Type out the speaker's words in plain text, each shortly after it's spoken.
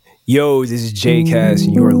Yo, this is J Cass,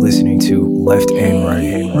 and you are listening to Left and Right.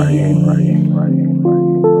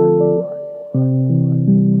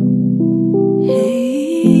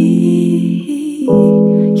 Hey,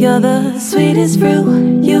 you're the sweetest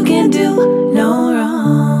fruit, you can do no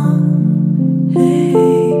wrong.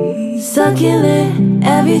 Hey, succulent,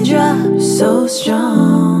 every drop so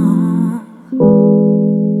strong.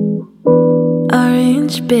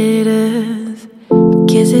 Orange bitters,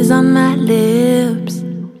 kisses on my lips.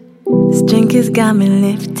 This drink has got me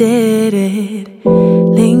lifted. It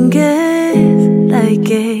lingers like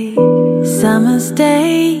a summer's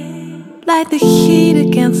day, like the heat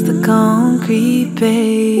against the concrete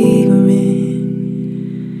pavement.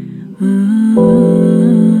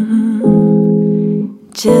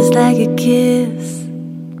 Just like a kiss.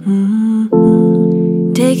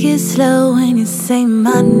 Take it slow when you say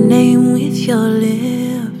my name with your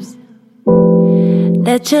lips.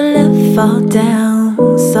 Let your love fall down,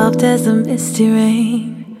 soft as a misty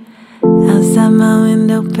rain, outside my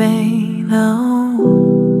window pane. Oh,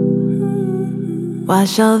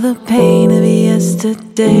 wash all the pain of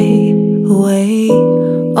yesterday away.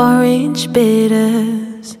 Orange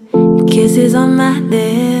bitters, your kisses on my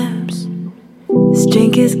lips. This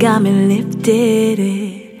drink has got me lifted.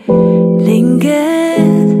 It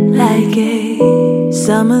lingers like a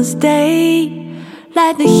summer's day,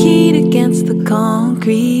 like the heat against the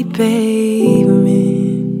concrete pavement.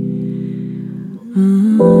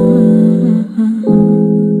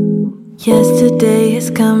 Yesterday is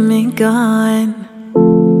come and gone.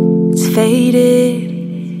 It's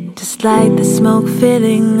faded, just like the smoke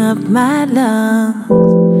filling up my lungs.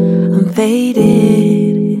 I'm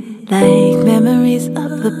faded, like memories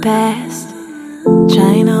of the past.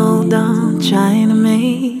 Trying to hold on, trying to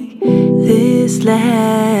make this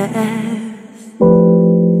last.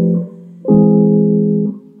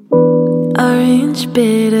 Orange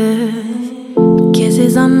bitters,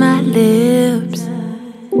 kisses on my lips.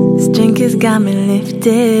 This drink has got me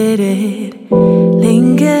lifted. It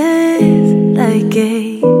lingers like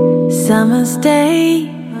a summer's day,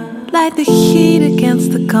 like the heat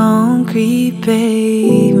against the concrete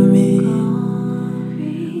pavement.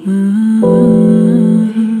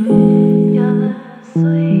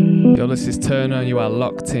 Yo, this is Turner. You are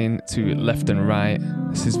locked in to Left and Right.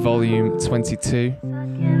 This is volume 22.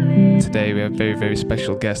 Today we have a very, very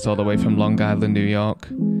special guest all the way from Long Island, New York.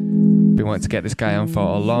 Been wanting to get this guy on for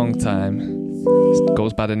a long time. He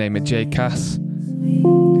goes by the name of J Cass,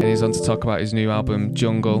 and he's on to talk about his new album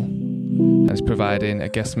Jungle, and he's providing a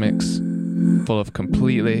guest mix full of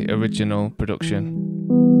completely original production.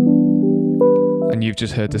 And you've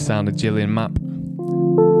just heard the sound of Jillian Mapp.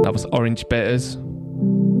 That was Orange Bitters.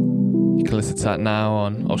 You can listen to that now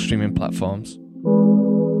on all streaming platforms.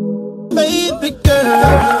 Baby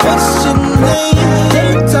girl, what's your name? Let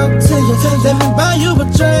me talk to you, let me buy you a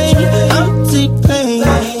drink. I'm T-Pain,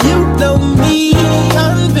 you know me.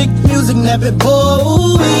 Convict music, never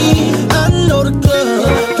boy. I know the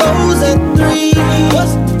club goes at 3.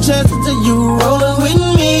 What's the chances of you rolling with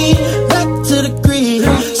me? Back to the crib,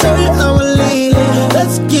 show you how I live.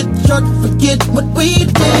 Let's get drunk, forget what we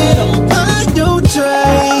did. I'm buy you a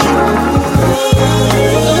drink.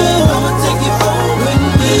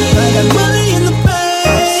 Money in the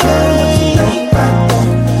bank,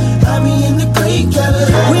 I be in the great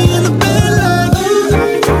gallery. We in the bed like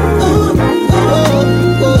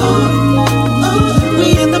we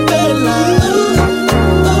in the bed like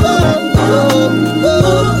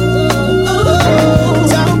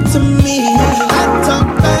talk to me, I talk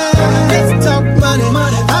back. Let's talk money,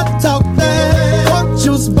 I talk back. Walk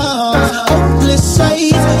juice bars, Oakley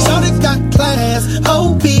shades. Shorty got class,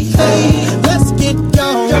 oh behave. Let's get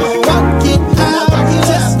going.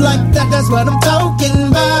 That's what I'm talking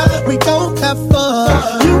about. We gon' have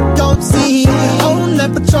fun, you gon' see. On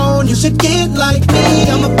that Patron, you should get like me.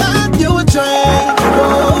 I'ma buy you a drink.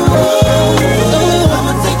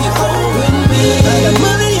 I'ma take you home with me. I got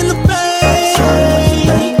money in the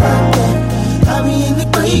bank. I be in the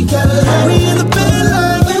great gallery. We in the bed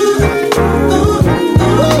like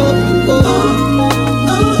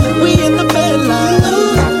we in the bed like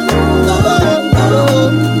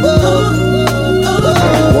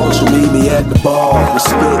at the bar,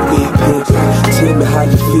 respect big pimpin'. Tell me how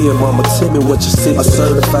you feel, mama, tell me what you see. A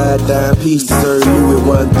certified dime piece to serve you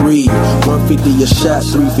at 1-3. 150 a shot,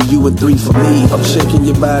 3 for you and 3 for me. I'm checking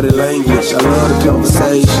your body language, I love the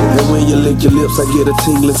conversation. And when you lick your lips, I get a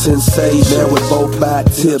tingling sensation. Now we're both by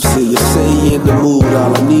tipsy, you say you in the mood.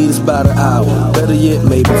 All I need is about an hour, better yet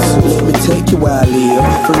maybe 2. Let me take you where I live,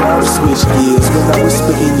 Ferrari switch gears. When I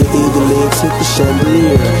whisper in your ear, your legs hit the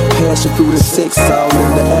chandelier. Passion through the sex, all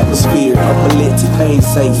in the atmosphere. I'm a lit pain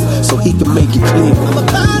save you, so he can make it clear. I'ma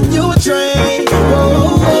buy you a drink.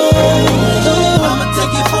 Oh, oh, oh. I'ma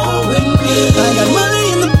take you home with me. I got money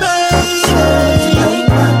in the bank.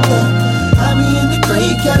 I be in the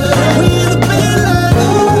great Cadillac. We in the bed like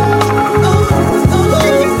ooh, ooh, ooh,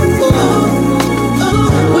 ooh,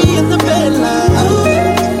 ooh. We in the bed like ooh,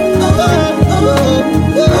 ooh, ooh,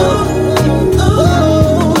 ooh,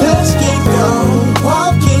 ooh. Let's get going,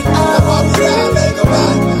 walk it out. Walk it out, make a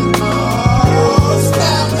ride. Oh,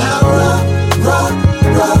 snap now, rock, rock,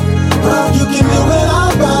 rock. You can do it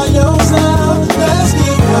all by yourself. Let's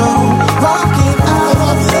get going, walk it out.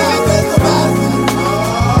 Walk it out, make a ride.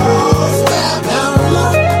 Oh, snap now,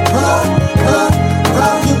 rock, rock,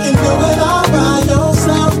 rock. You can do it all by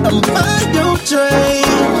yourself. I'm by your train.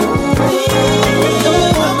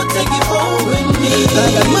 Oh, I'ma take it home with me. I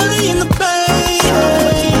got money in the bank.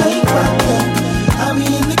 I be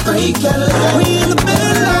in the great Cadillac. We in the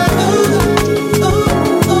bed like ooh, ooh,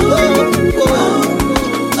 ooh, ooh,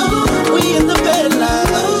 ooh. We in the bed like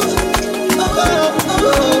ooh, ooh,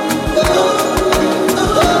 ooh,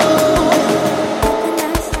 ooh.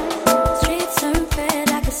 Streets turn red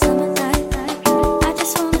like a summer night. I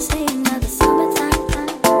just wanna see another summertime,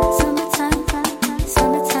 summertime,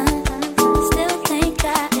 summertime. Still think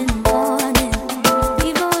that in the morning,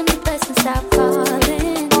 even when the blessings stop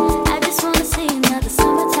falling. I just wanna see another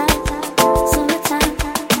summertime, summertime,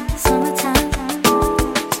 summertime.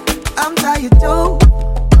 I'm tired too.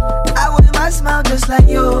 I wear my smile just like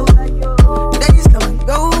you. Days come and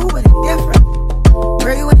go, but it's different.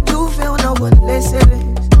 Pray when you feel no one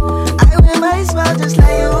listens. I wear my smile just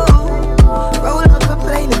like you. Roll up a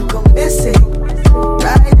plane and go missing.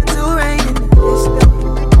 Ride into rain in the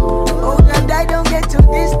distance. Hold on, I don't get too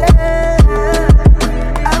distant.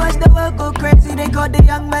 I watch the world go crazy, they call the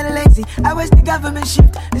young man lazy. I watch the government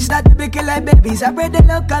shift and start to pick it like babies. I pray the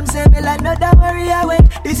Lord come save me like no, don't worry, I wait.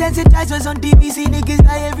 Desensitized was on TV, see niggas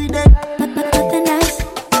die every day. Nothing nice.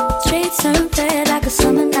 Streets turn red like a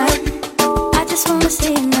summer night. I just wanna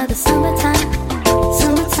see another summertime,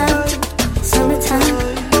 summertime, summertime.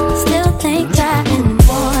 Still think that in the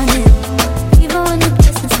morning, even when the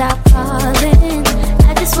blessings stop falling.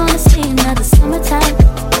 I just wanna see another summertime,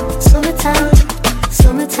 summertime,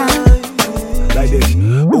 summertime. Like this,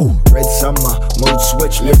 ooh, red summer, mood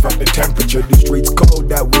switch, lift up the temperature. The streets cold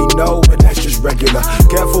that we know, but that's just regular.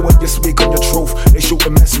 Careful when you speak on your truth, they shoot the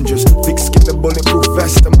messengers. Thick skin and bulletproof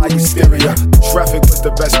vest and my hysteria. Traffic was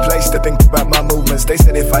the best place to think about my movements. They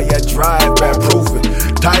said if I had drive, bad proving.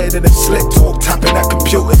 Tired of the slick talk, tapping at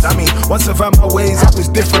computers. I mean, once I found my ways, I was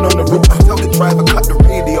different on the route. I tell the driver, cut the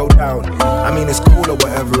radio down. I mean, it's cool or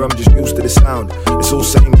whatever, I'm just used to the sound. It's all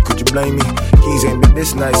same, could you blame me? Keys ain't been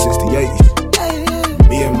this nice since the 80s.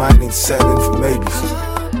 Me and mine ain't settling for maybes.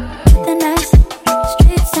 Nothing nice.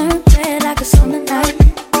 Streets turn red like a summer night.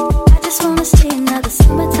 I just wanna see another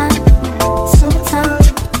summertime, summertime,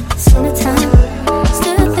 summertime.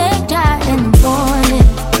 Still think that in the morning,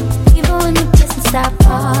 even when the blessings stop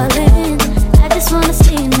falling. I just wanna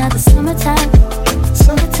see another summertime,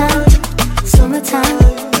 summertime, summertime.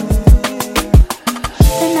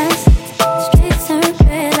 Nothing nice. Streets turn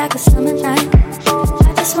red like a summer night.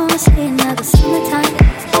 I just wanna see another summertime,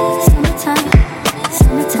 summertime, summertime.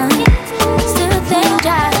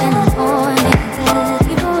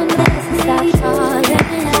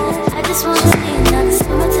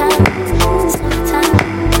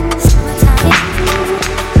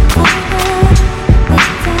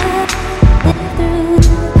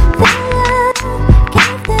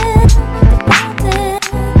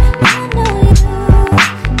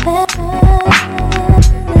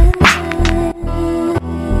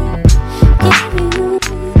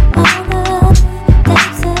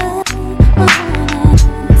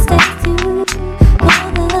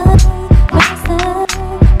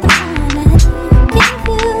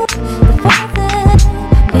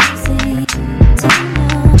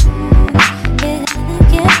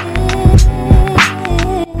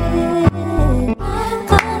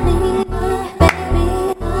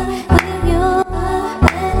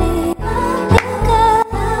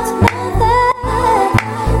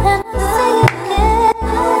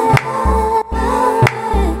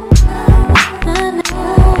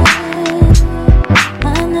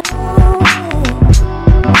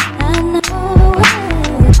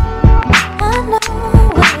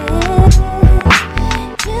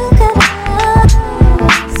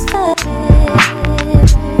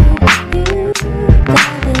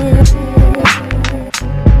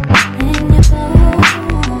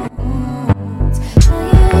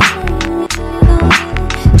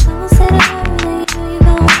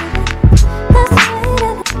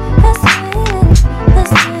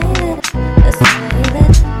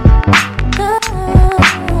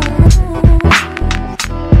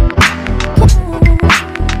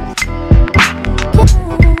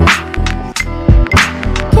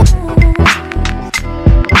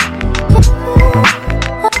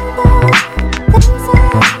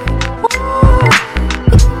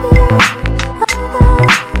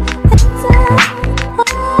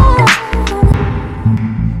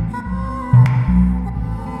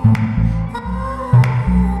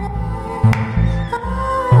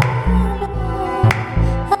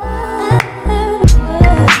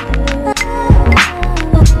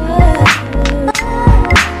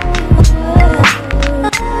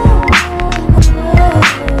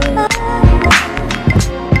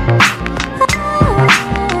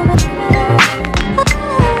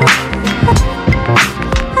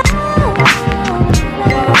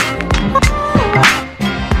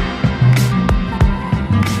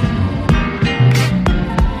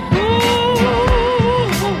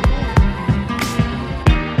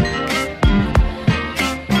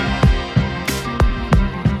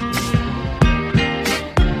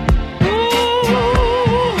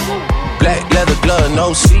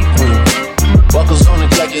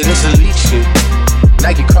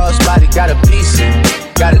 got a piece in.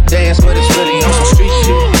 Gotta dance, but it's really on some street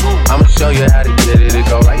shit. I'ma show you how to get it. It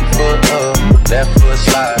go right foot up, left foot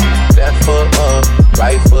slide, left foot up,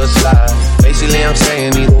 right foot slide. Basically, I'm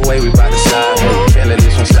saying either way, we bout to slide. Hey, can't let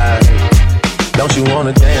this one slide. Hey. Don't you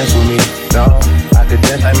wanna dance with me? No, I could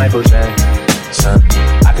dance like Michael Jackson.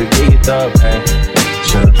 I could get you the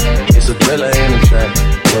passion. It's a thriller in the track.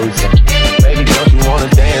 Where we from? Baby, don't you wanna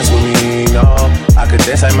dance with me? No, I could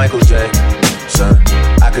dance like Michael Jackson.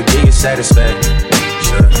 I could give you satisfaction.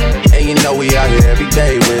 And you know we out here every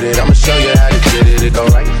day with it. I'ma show you how to get it. It go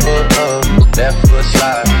right foot up, left foot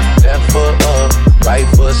slide, left foot up, right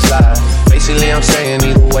foot slide. Basically, I'm saying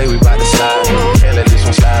either way, we bout to slide. Can't let this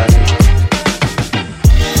one slide.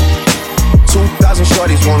 2,000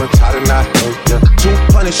 shorties wanna tie the knot.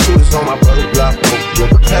 200 shooters on my brother's block.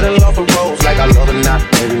 Pedal off the roads like I love it, not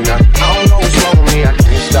maybe not. I don't know what's wrong with me, I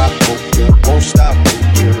can't stop. Won't stop,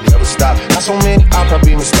 never stop. Not so many ops, I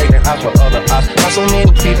be mistaken ops for other ops. Not so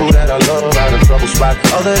many people that I love out of trouble spot.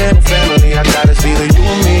 Other than family, I got it's either you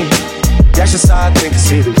and me. That's just how I think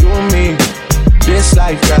it's either you and me. This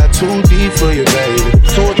life got too deep for you, baby.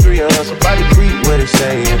 2 or 3 of us, about to creep what it's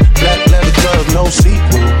saying. Black leather glove, no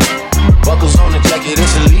sequin. Buckles on the jacket,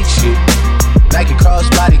 it's elite shit. Nike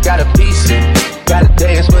crossbody, got a piece in. Gotta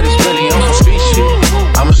dance, but it's really on some street shit.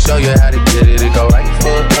 I'ma show you how to get it. It go right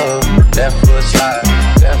foot up, left foot slide,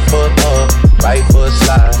 left foot up, right foot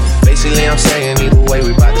slide. Basically, I'm saying either way,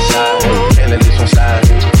 we bout to slide. Can't let this one slide.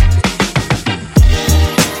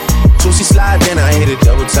 Juicy slide, then I hit it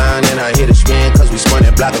double time, then I hit it spin, cause we spun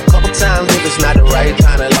that block a couple times. If it's not the right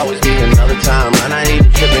time, there'll always be another time. I'm not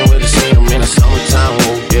even tripping with the scene, I'm in the summertime,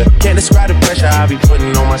 oh yeah. Can't describe the pressure I be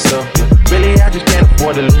putting on myself, yeah. Really, I just can't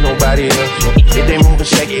afford to lose nobody else, yeah. If they moving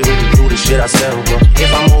shaky, we can do the shit ourselves, yeah. If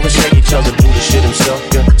I'm moving shaky, Chubbs will do the shit himself,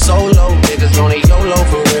 yeah. Solo, niggas on a YOLO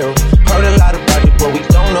for real. Heard a lot about it, but we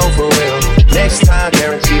don't know for real. Next time,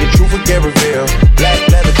 guarantee the truth will get revealed. Black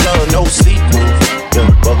leather glove, no sequin. Yeah,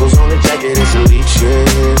 buckles on the jacket, it's elite shit.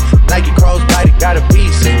 Nike crossbody, got a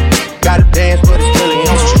piece in. Gotta dance, but it's really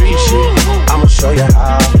on some street shit. I'ma show you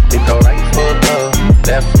how. It go right foot up,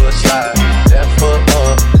 left foot slide, left foot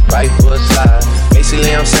up, right foot slide.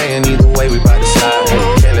 Basically, I'm saying either way, we bout to slide.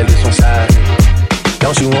 Can't let this one slide.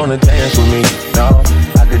 Don't you wanna dance with me? No,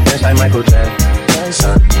 I could dance like Michael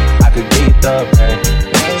Jackson. I could get the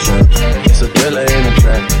passion. It's a thriller in the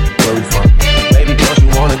track. Where we from? Baby, don't you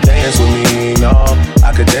wanna dance with me? No,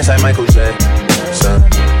 I could dance like Michael Jackson.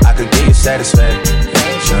 I could give you satisfaction.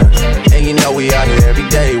 And you know we out here every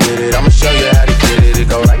day with it. I'ma show you how to get it. It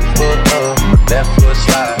go right foot up, left foot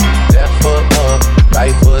slide, left foot up,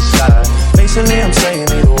 right foot slide. Basically, I'm saying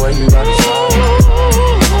either way, you got to slide.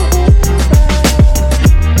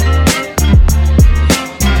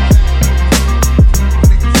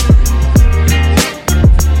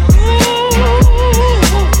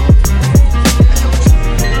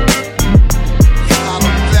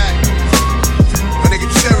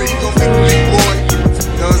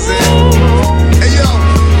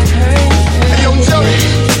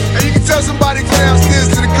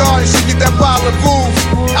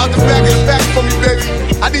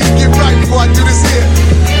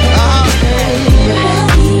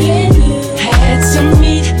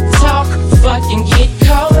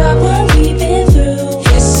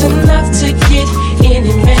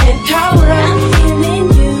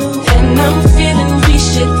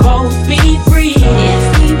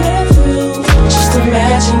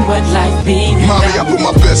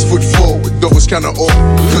 Kinda off,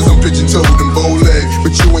 cause I'm pigeon-toed and bow-legged,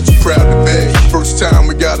 but you ain't too proud to beg. First time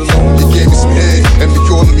we got along, you gave me some head, and been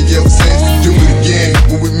calling me ever since. Do it again.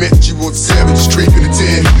 When we met, you was 7, straight in the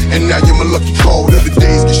 10, and now you're my lucky call. The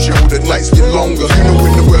days get shorter, nights get longer. You know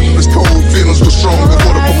when the weather is cold, feelings go stronger.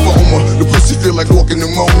 What a performer, the pussy feel like walking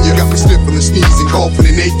pneumonia. Got me sniffling, sneezing, coughing,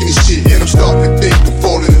 and aching and shit. And I'm starting to think I'm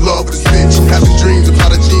falling in love with this bitch. Having dreams of how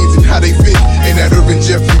the jeans and how they fit. Ain't that Irvin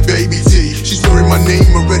Jeffrey, baby T? She's wearing my name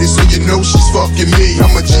already, so you know she's fucking me.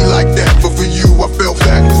 I'm a G like that, but for you I fell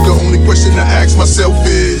back. Cause the only question I ask myself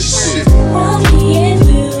is shit. Me and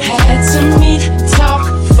you had to meet, talk,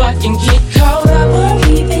 fucking get caught up. What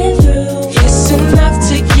we've been through, it's enough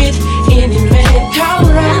to get any man caught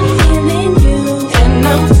up. I'm feeling you, and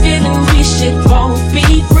I'm feeling we should both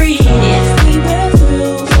be free. If we were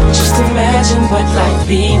through, just imagine what life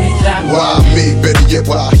be without me. Why me? Better yet,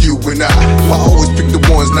 why you and I? Why always pick the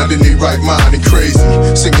ones not in their right mind and crazy?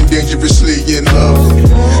 Singing dangerously in love.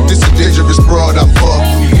 This a dangerous broad I'm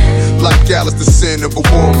fucking. Like Alice, the sin of a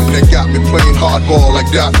woman that got me playing hardball like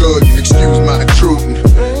Doc Gooden. Excuse my intruding.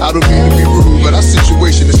 I don't mean to be rude, but our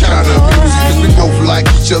situation is kinda amusing. Cause we both like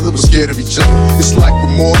each other, but scared of each other. It's like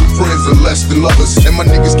we're more than friends and less less than lovers. And my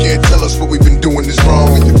niggas can't tell us what we've been doing is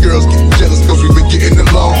wrong. And your girls getting jealous cause we've been getting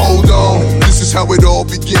along. Hold on, this is how it all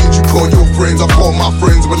begins. You call your friends, I call my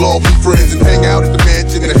friends. We'll all be friends and hang out at the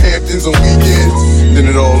mansion in the Hamptons on weekends. Then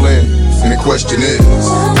it all ends, and the question is,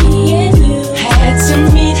 me and you had to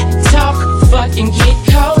meet, talk, fucking get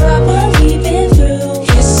caught up. What we've been through,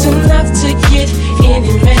 it's enough to get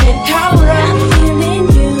any man caught up. I'm feeling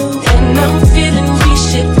you, and I'm feeling we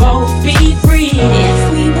should both be free. If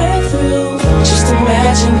we were through, just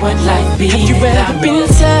imagine what life be. Have you ever been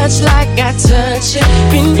touched like I touch you?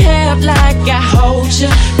 Been held like I hold you?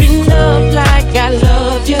 Been loved like I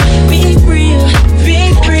love you? Be real, be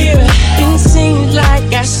real. Been seen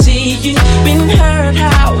like I see you? Been heard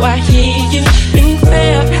how I hear you? Been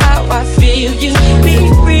felt how I feel you? Be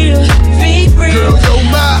real, be real. girl, you're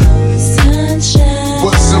my sunshine.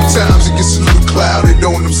 but sometimes it gets a little clouded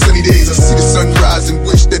on them sunny days. I see the sunrise and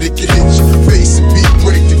wish that it could hit your face and be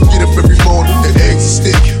great to get up every morning. The eggs are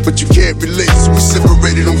stick, but you can't relate, so we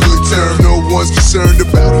separated on good terms. No one's concerned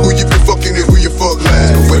about who you been fucking and who you fuck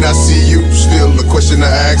last. But when I see you, still the question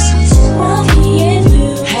I ask is, Me and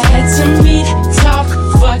you had to meet, talk,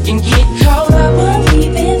 fucking get caught up. What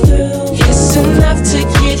we've been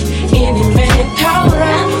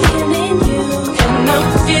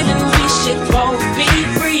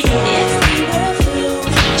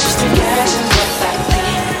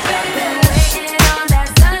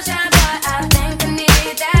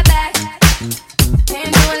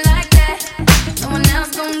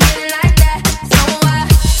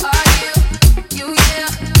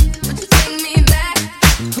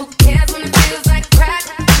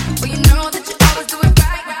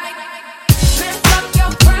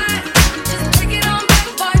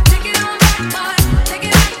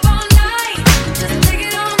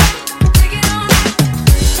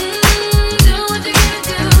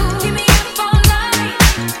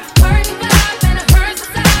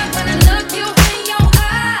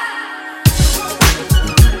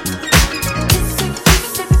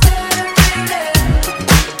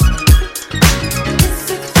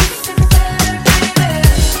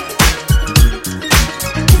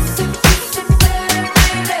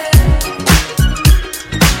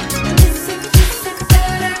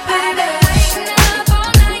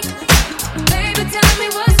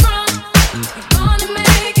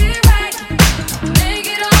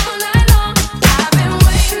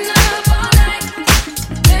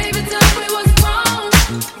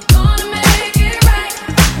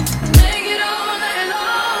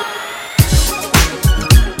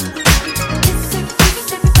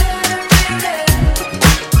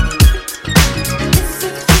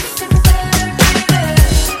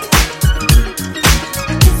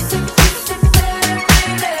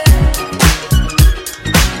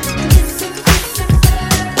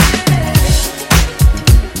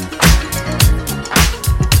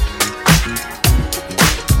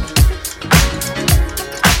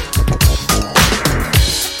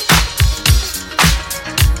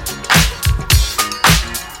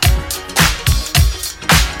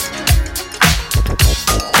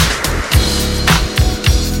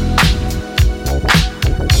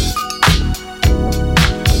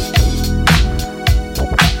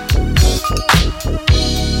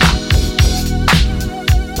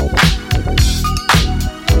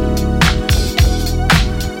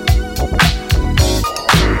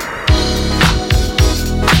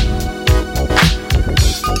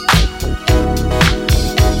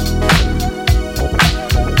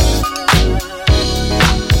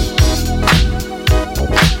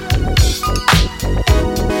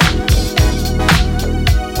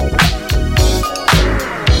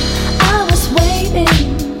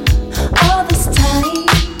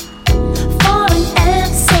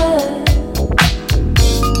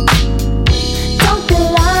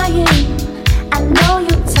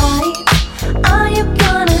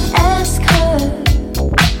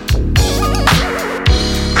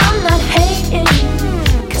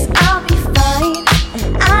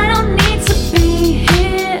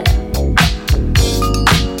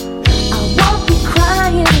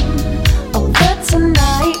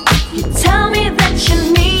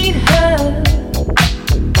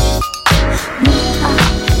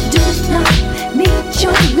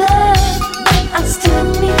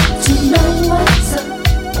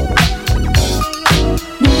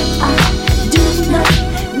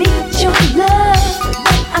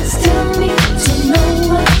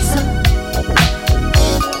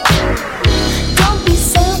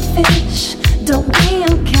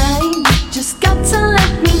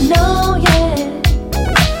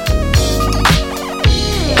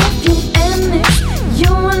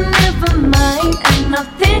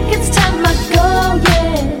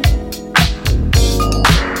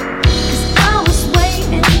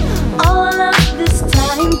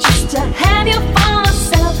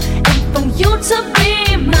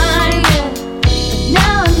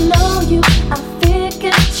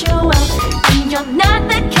not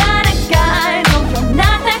that kind of guy. No, you're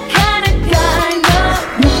not that kind of guy. No,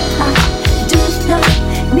 no, I do not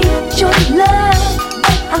need your love,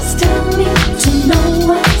 but I still need to know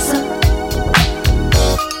what's up.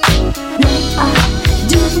 No, I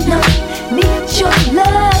do not need your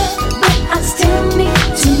love, but I still need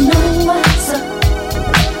to know what's up.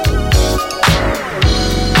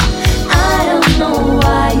 I don't know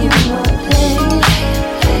why you are playing.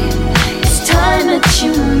 It's time that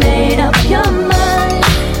you made up your mind.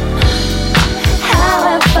 How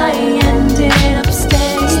have I ended up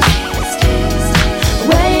staying,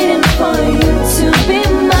 waiting for you to be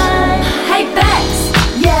mine? Hey Bex,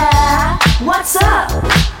 yeah, what's up?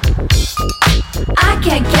 I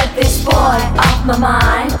can't get this boy off my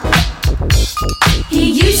mind.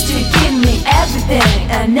 He used to give me everything,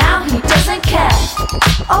 and now he doesn't care.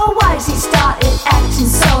 Oh, why's he started acting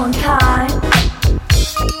so unkind?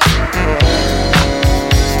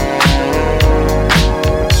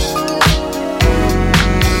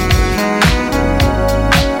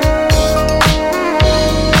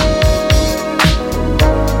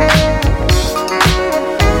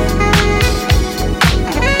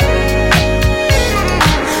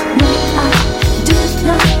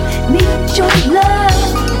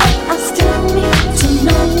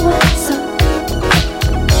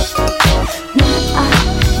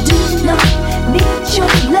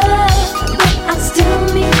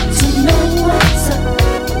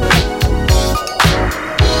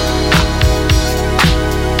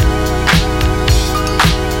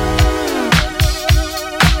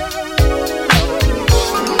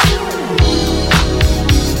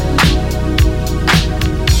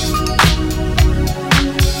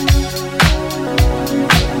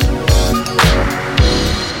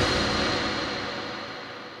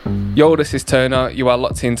 Yo, this is Turner. You are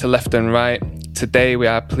locked into Left and Right. Today we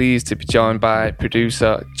are pleased to be joined by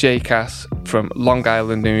producer Jay Cass from Long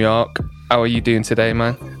Island, New York. How are you doing today,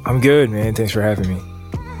 man? I'm good, man. Thanks for having me.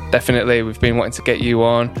 Definitely. We've been wanting to get you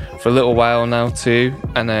on for a little while now too.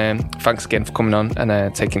 And thanks again for coming on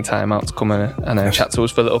and taking time out to come and chat to us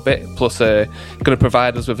for a little bit. Plus, going to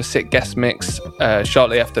provide us with a sick guest mix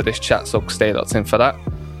shortly after this chat, so stay locked in for that.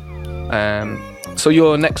 So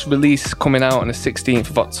your next release coming out on the 16th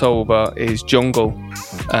of October is Jungle.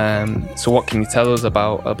 So what can you tell us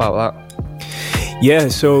about that? Yeah,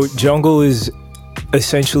 so Jungle is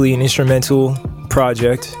essentially an instrumental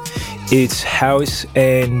project. It's house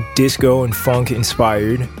and disco and funk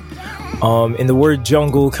inspired. And the word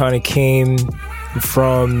jungle kind of came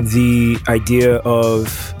from the idea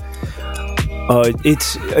of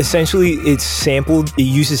it's sampled. It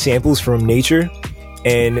uses samples from nature.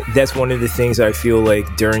 And that's one of the things I feel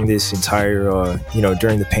like during this entire,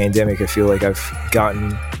 during the pandemic, I feel like I've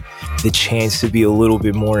gotten the chance to be a little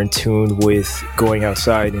bit more in tune with going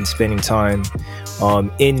outside and spending time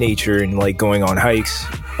in nature and like going on hikes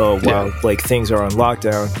while like things are on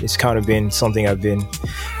lockdown. It's kind of been something I've been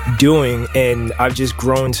doing, and I've just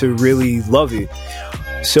grown to really love it.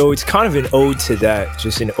 So it's kind of an ode to that,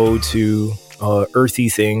 just an ode to earthy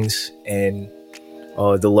things and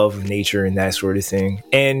the love of nature and that sort of thing,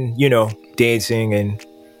 and dancing and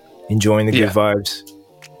enjoying the good vibes.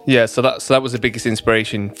 Yeah, so that was the biggest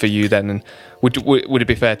inspiration for you then. And would it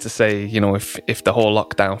be fair to say, if the whole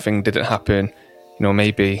lockdown thing didn't happen,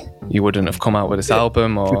 maybe you wouldn't have come out with this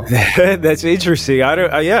album? Or that's interesting. I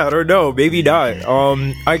don't know, maybe not.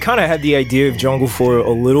 I kind of had the idea of Jungle for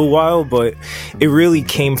a little while, but it really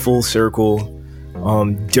came full circle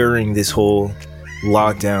during this whole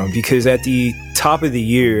lockdown, because at the top of the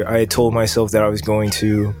year I had told myself that I was going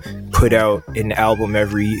to put out an album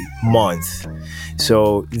every month.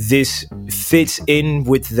 So this fits in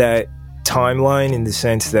with that timeline in the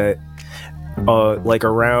sense that like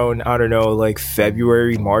around, I don't know, like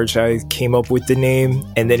February, March, I came up with the name,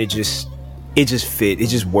 and then it just fit. It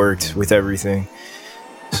just worked with everything.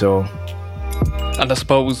 So, and I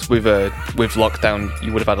suppose with lockdown,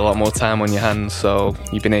 you would have had a lot more time on your hands, so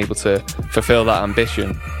you've been able to fulfill that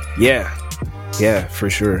ambition. Yeah, for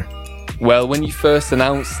sure. Well, when you first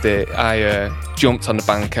announced it, I jumped on the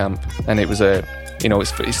Bandcamp, and it was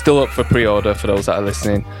it's still up for pre-order for those that are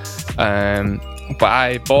listening. But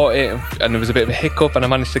I bought it, and there was a bit of a hiccup, and I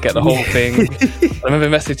managed to get the whole thing. I remember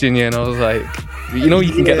messaging you, and I was like, you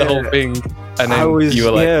can get the whole thing. And then you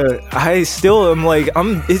were like, I still am like,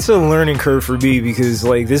 it's a learning curve for me, because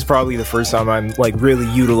like this is probably the first time I'm like really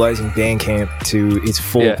utilizing Bandcamp to its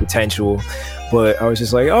full potential. but I was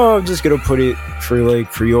just like, oh, I'm just gonna put it for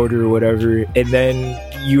like pre-order or whatever. And then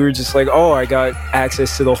you were just like, oh, I got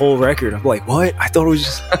access to the whole record. I'm like, what? I thought it was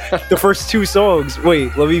just the first 2 songs.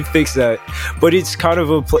 Wait, let me fix that. But it's kind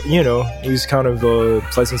of it was kind of a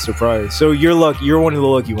pleasant surprise. So you're one of the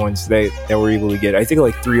lucky ones that were able to get it. I think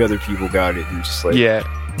like 3 other people got it. You're just like, yeah.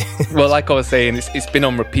 Well, like I was saying, it's been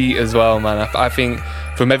on repeat as well, man. I think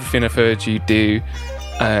from everything I've heard you do,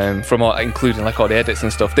 from including like all the edits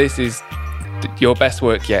and stuff, this is your best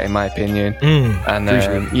work yet, in my opinion.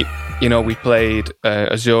 And you know, we played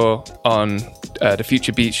Azure on the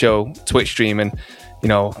Future Beat Show Twitch stream, and you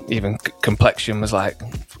know, even Complexion was like,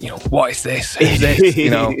 you know, what is this? Who's this? You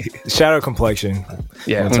know, shout out Complexion.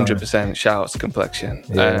 Yeah, 100%. Shout out to Complexion.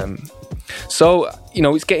 Yeah. So you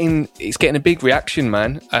know, it's getting a big reaction,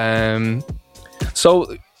 man.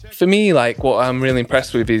 So for me, like, what I'm really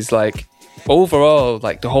impressed with is like overall,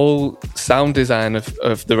 like the whole sound design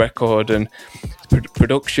of the record and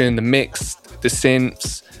production, the mix, the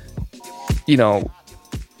synths. You know,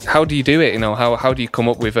 how do you do it? You know, how do you come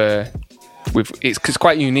up with it's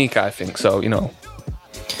quite unique, I think. So, you know.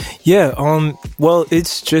 Yeah. Well,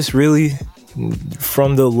 it's just really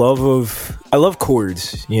from the I love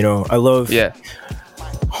chords. You know, I love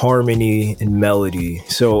harmony and melody.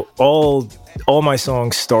 So all my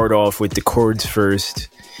songs start off with the chords first.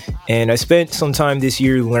 And I spent some time this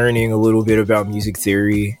year learning a little bit about music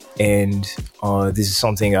theory, and this is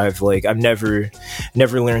something I've never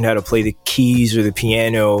learned how to play the keys or the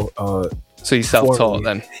piano. So you self-taught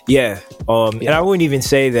then? Yeah. And I wouldn't even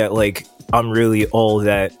say that like I'm really all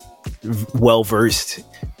that well versed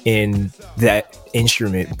in that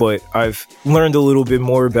instrument, but I've learned a little bit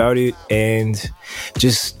more about it, and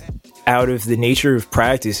just out of the nature of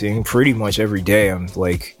practicing pretty much every day, I'm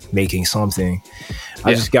like making something.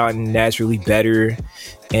 I've just gotten naturally better,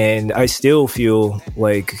 and I still feel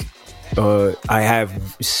like I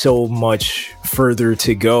have so much further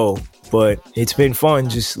to go, but it's been fun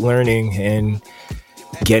just learning and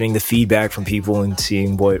getting the feedback from people and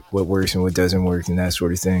seeing what works and what doesn't work and that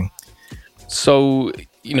sort of thing. So,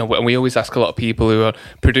 you know, we always ask a lot of people who are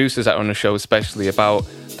producers that are on the show, especially about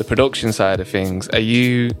the production side of things. Are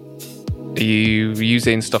you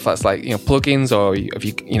using stuff that's like, you know, plugins, or have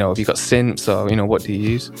you got synths, or, you know, what do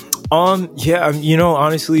you use? You know,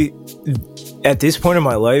 honestly, at this point in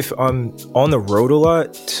my life, I'm on the road a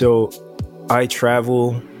lot. So I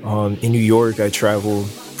travel in New York. I travel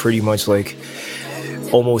pretty much like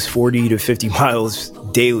almost 40 to 50 miles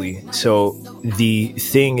daily. So the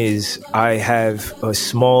thing is, I have a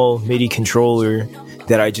small MIDI controller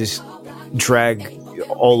that I just drag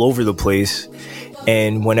all over the place.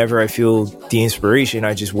 And whenever I feel the inspiration,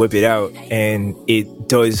 I just whip it out, and it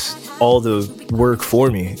does all the work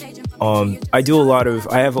for me. I do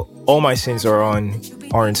I have all my synths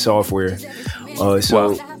are in software.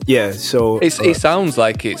 So wow. Yeah, so it sounds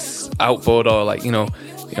like it's outboard or like, you know,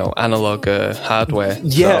 analog hardware.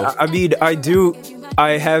 Yeah, so. I mean,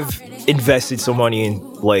 I have invested some money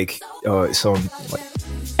in like some like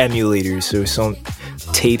emulators, so some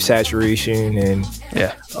tape saturation and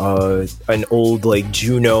an old like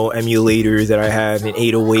Juno emulator that I have, an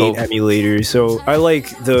 808 emulator. So I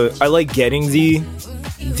like getting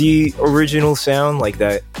the original sound, like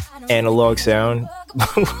that analog sound,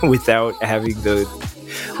 without having the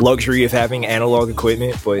luxury of having analog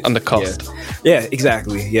equipment, but and the cost. Yeah,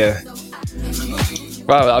 exactly. Yeah.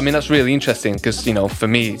 Wow, I mean, that's really interesting because, you know, for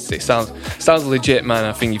me, it sounds legit, man.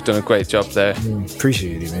 I think you've done a great job there.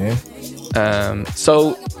 Appreciate it, man.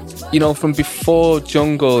 So, you know, from before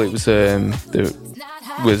Jungle, it was there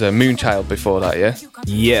was a Moonchild before that, yeah?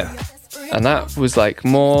 Yeah. And that was like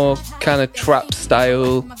more kind of trap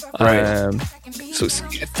style. Right. So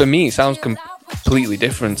for me, it sounds completely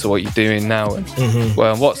different to what you're doing now. And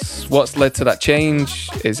well, what's led to that change?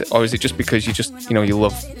 Is it just because you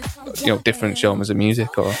love, you know, different genres of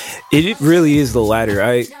music? Or it really is the latter.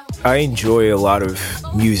 I enjoy a lot of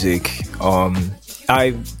music.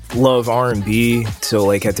 I love R&B, so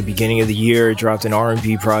like at the beginning of the year I dropped an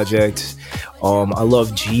R&B project. I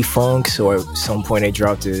love G-Funk, so at some point I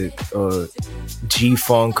dropped a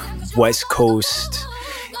G-Funk West Coast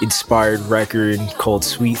inspired record called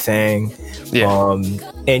Sweet Thing.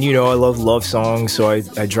 And you know, I love songs, so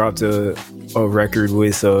I dropped a record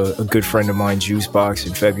with a good friend of mine, Juicebox,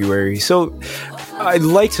 in February. So I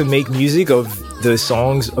like to make music of the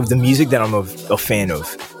songs of the music that I'm a fan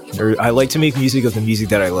of. Or I like to make music of the music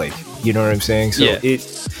that I like. You know what I'm saying? So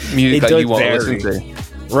music that you want to listen to.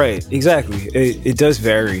 Right, exactly. It does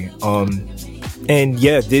vary. And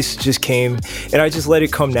yeah, this just came, and I just let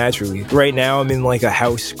it come naturally. Right now, I'm in like a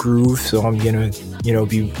house groove, so I'm gonna, you know,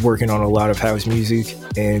 be working on a lot of house music,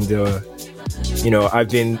 and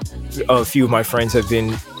a few of my friends have been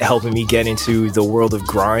helping me get into the world of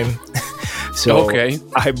grime. So okay.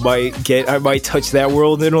 I might touch that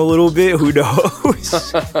world in a little bit. Who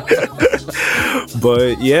knows?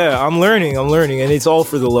 But yeah, I'm learning, and it's all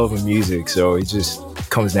for the love of music. So it just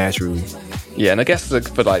comes naturally. Yeah, and I guess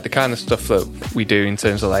for like the kind of stuff that we do in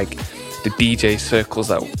terms of like the DJ circles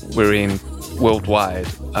that we're in worldwide,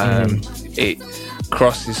 it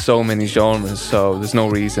crosses so many genres. So there's no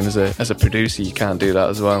reason as a producer you can't do that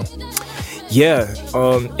as well. Yeah,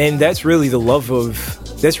 and that's really the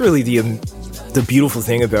beautiful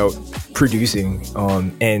thing about producing,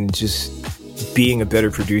 and just being a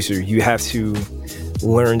better producer. You have to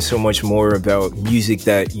learn so much more about music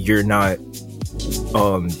that you're not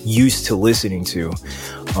used to listening to.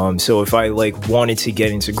 So if I like wanted to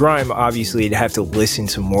get into grime, obviously I'd have to listen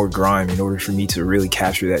to more grime in order for me to really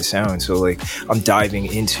capture that sound. So like I'm diving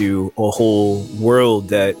into a whole world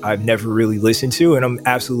that I've never really listened to, and I'm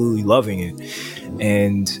absolutely loving it.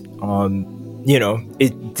 And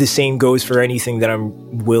the same goes for anything that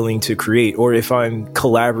I'm willing to create. Or if I'm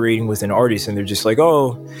collaborating with an artist and they're just like,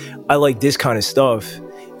 oh, I like this kind of stuff,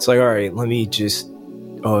 it's like, all right, let me just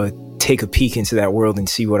take a peek into that world and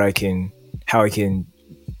see how I can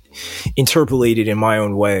interpolate it in my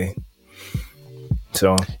own way.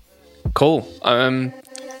 So cool.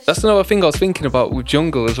 That's another thing I was thinking about with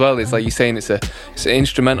Jungle as well. It's like you're saying it's an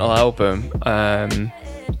instrumental album.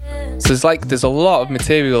 So there's a lot of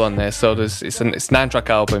material on there. So it's a 9-track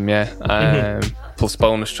album, yeah, plus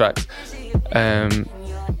bonus tracks.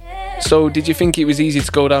 So did you think it was easy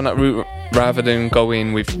to go down that route rather than go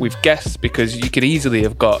in with guests, because you could easily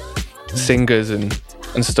have got singers and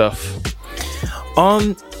stuff?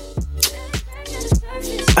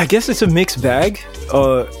 I guess it's a mixed bag.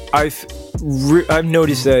 I've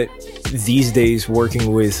noticed that these days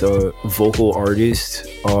working with vocal artists,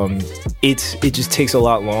 it just takes a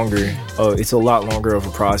lot longer. It's a lot longer of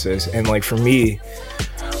a process, and like for me,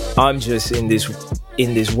 I'm just in this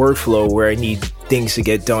workflow where I need things to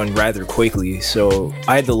get done rather quickly. So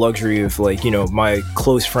I had the luxury of my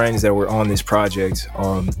close friends that were on this project,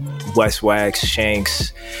 Wes Wax,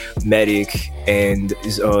 Shanks, Medic, and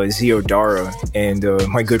Zio Dara, and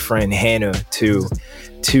my good friend Hannah to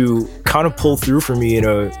kind of pull through for me in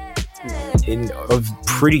a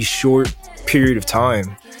pretty short period of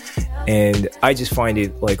time. And I just find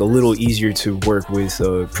it like a little easier to work with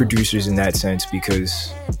producers in that sense,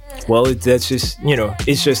 because that's just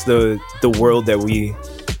it's just the world that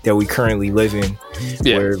we currently live in,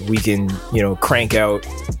 where we can crank out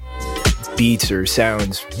beats or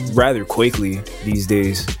sounds rather quickly these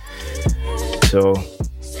days. So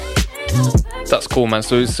that's cool, man.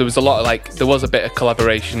 So there was a lot of there was a bit of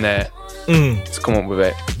collaboration there to come up with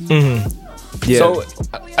it. Yeah. So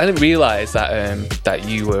I didn't realise that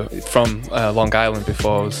you were from Long Island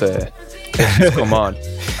before I was come on.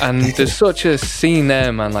 And there's such a scene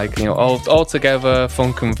there, man. All together,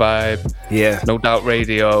 Funk and Vibe. Yeah. No Doubt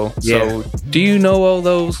Radio. So do you know all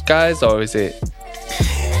those guys, or is it?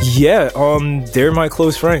 Yeah, they're my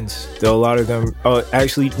close friends. A lot of them.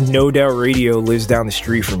 Actually, No Doubt Radio lives down the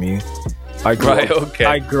street from me. I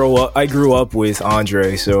grew up with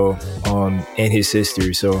Andre, so and his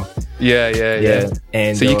sister. So yeah.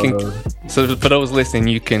 And so you can. So for those listening,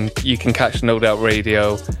 you can catch No Doubt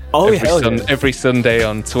Radio. Every Sunday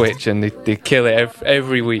on Twitch, and they kill it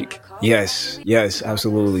every week. Yes,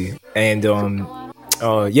 absolutely. And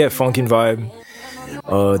Funk and Vibe.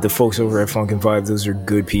 The folks over at Funk and Vibe, those are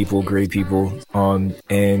good people, great people.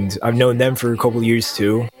 And I've known them for a couple of years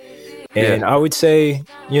too. And I would say,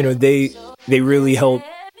 they really help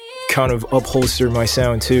kind of upholster my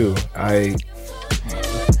sound too. I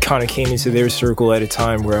kind of came into their circle at a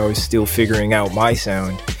time where I was still figuring out my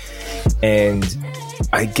sound. And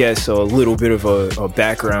I guess a little bit of a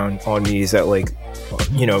background on me is that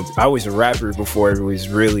I was a rapper before I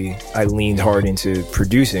leaned hard into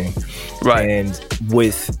producing. Right. And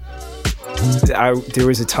there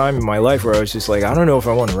was a time in my life where I was just like, I don't know if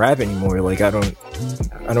I want to rap anymore. I don't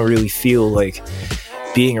really feel like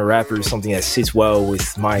being a rapper is something that sits well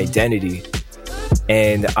with my identity.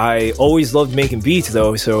 And I always loved making beats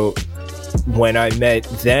though. So when I met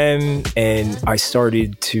them and I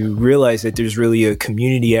started to realize that there's really a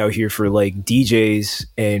community out here for DJs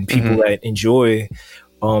and people that enjoy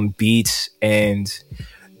beats and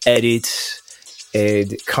edits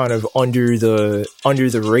and kind of under the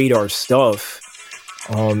radar stuff,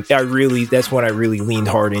 that's when I really leaned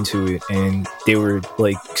hard into it. And they were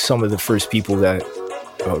some of the first people that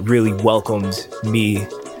really welcomed me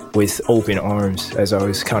with open arms as I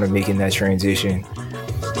was kind of making that transition.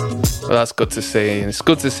 Well, that's good to see. And it's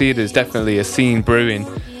good to see there's definitely a scene brewing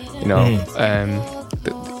You know,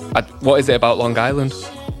 what is it about Long Island?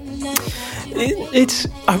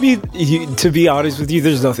 To be honest with you,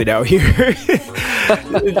 there's nothing out here.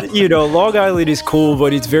 You know, Long Island is cool,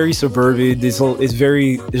 but it's very suburban. There's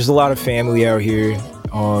a lot of family out here.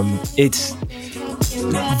 It's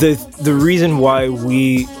the reason why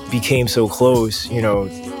we became so close, you know,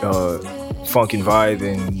 Funk and Vibe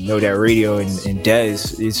and No Doubt Radio and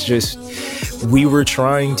Dez. It's just we were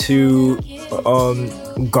trying to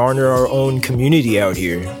garner our own community out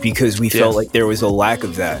here because we felt like there was a lack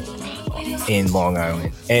of that in Long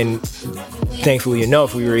Island. And thankfully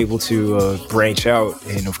enough, we were able to branch out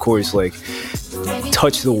and, of course, like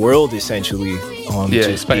touch the world essentially.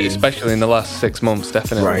 Especially in the last 6 months,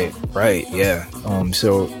 definitely. Right, yeah.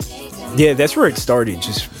 So yeah, that's where it started,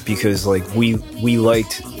 just because like we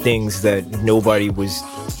liked things that nobody was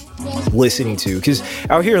listening to, because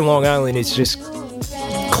out here in Long Island it's just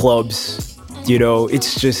clubs, you know,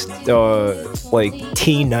 it's just like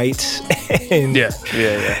teen nights and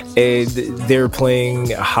and they're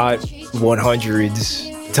playing hot 100s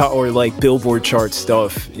or like Billboard chart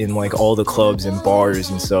stuff in like all the clubs and bars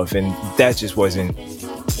and stuff, and that just wasn't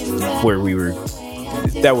where we were.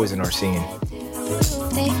 That wasn't our scene.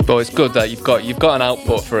 But it's good that you've got an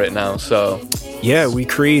output for it now. So yeah, we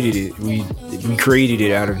created it. We created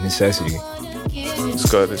it out of necessity. It's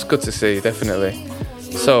good. It's good to see, definitely.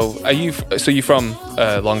 So you're from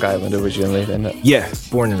Long Island originally, then? Yeah,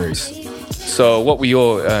 born and raised. So what were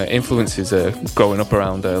your influences growing up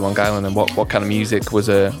around Long Island, and what kind of music were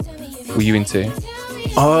you into?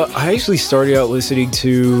 I actually started out listening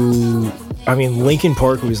to, Linkin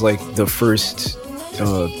Park was like the first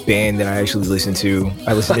band that I actually listened to.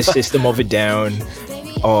 I listened to System of a Down.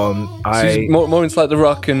 More into like the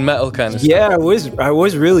rock and metal kind of stuff. Yeah, I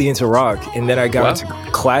was really into rock, and then I got into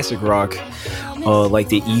classic rock, like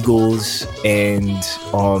the Eagles and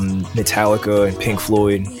Metallica and Pink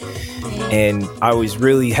Floyd. And I was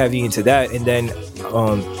really heavy into that. And then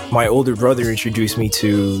my older brother introduced me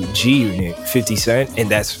to G Unit, 50 Cent, and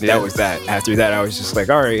that was that. After that, I was just like,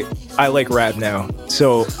 all right, I like rap now.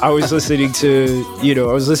 So I was listening to, G Unit.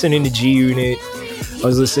 I was listening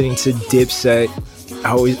to Dipset.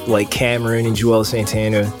 I was like Cameron and Joel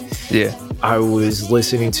Santana. Yeah. I was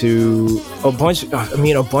listening to a bunch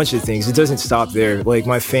of things. It doesn't stop there. Like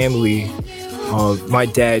my family, my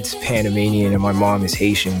dad's Panamanian and my mom is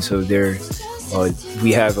Haitian, so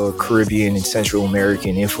we have a Caribbean and Central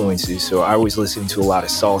American influences. So I was listening to a lot of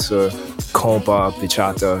salsa, compa,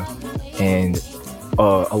 bachata, and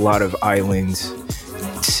a lot of island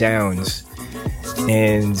sounds,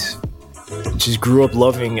 and just grew up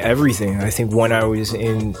loving everything. I think when I was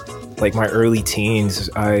in like my early teens,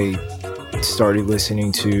 I started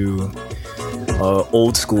listening to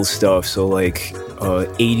old school stuff. So like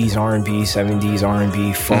 80s R&B, 70s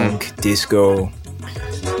R&B, funk, disco,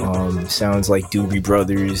 sounds like Doobie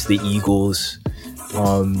Brothers, the Eagles.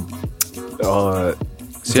 So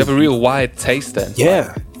you have a real wide taste then.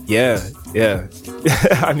 Yeah. I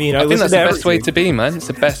think that's the best way to be, man. It's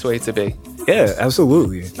the best way to be. Yeah,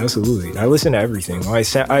 absolutely. I listen to everything. I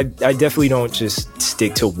definitely don't just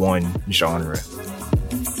stick to one genre.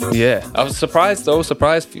 Yeah, I was surprised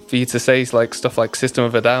for you to say like stuff like System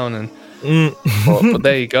of a Down, and but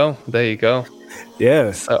there you go.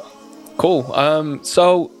 Yeah. So cool.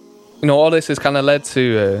 So all this has kind of led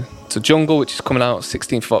to Jungle, which is coming out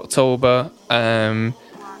 16th of October.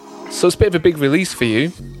 So it's a bit of a big release for you.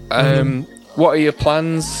 What are your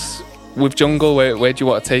plans with Jungle? Where do you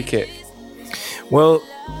want to take it? Well,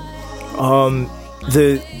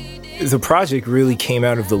 the project really came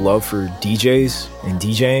out of the love for DJs and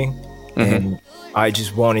DJing, and I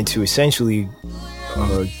just wanted to essentially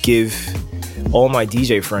give all my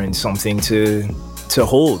DJ friends something to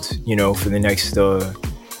hold, for the next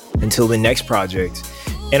until the next project.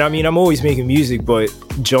 And I'm always making music, but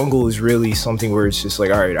Jungle is really something where it's just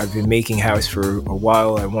like, all right, I've been making house for a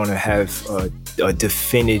while. I want to have a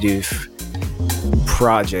definitive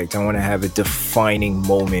project. I want to have a defining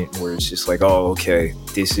moment where it's just like, oh, okay,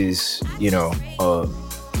 this is,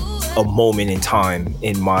 a moment in time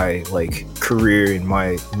in my like career, in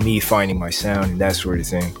me finding my sound and that sort of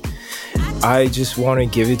thing. I just want to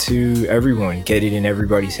give it to everyone, get it in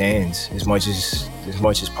everybody's hands as much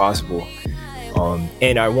as possible.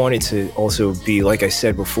 And I wanted to also be, like I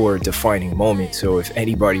said before, a defining moment. So if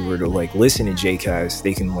anybody were to like listen to JCast,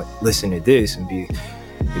 they can listen to this and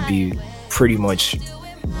be pretty much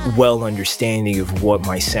well understanding of what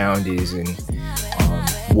my sound is and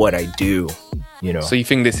what I do. So you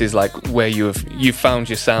think this is like where you've found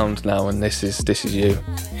your sound now, and this is you?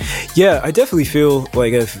 Yeah, I definitely feel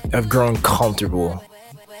like I've grown comfortable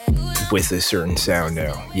with a certain sound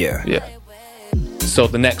now. Yeah. So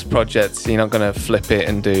the next project, you're not gonna flip it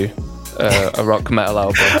and do a rock metal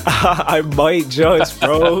album? I might just,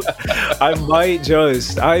 bro. I might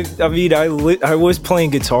just. I mean, I was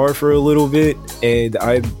playing guitar for a little bit, and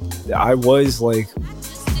I was like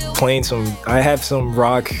playing some. I have some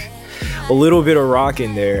rock, a little bit of rock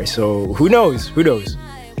in there. So who knows?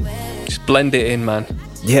 Just blend it in, man.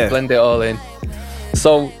 Yeah, blend it all in.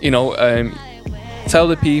 So tell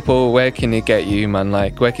the people, where can they get you, man?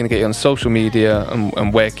 Like, where can they get you on social media,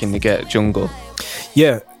 and where can they get Jungle?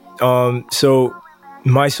 Yeah. So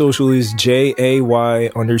my social is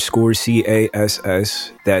JAY_CASS.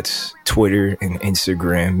 That's Twitter and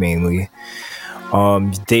Instagram mainly.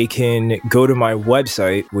 They can go to my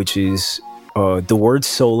website, which is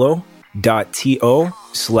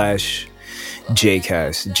thewordSolo.to/JCass,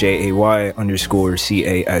 JAY_CASS.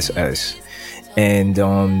 And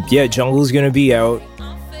Jungle's gonna be out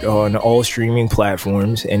on all streaming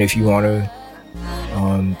platforms. And if you want to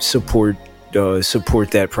support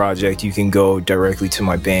that project, you can go directly to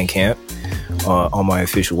my Bandcamp on my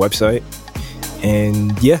official website.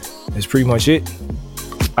 And yeah, that's pretty much it.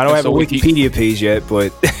 I don't have a Wikipedia page yet,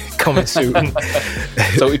 but coming soon.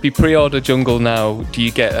 So if you pre-order Jungle now, do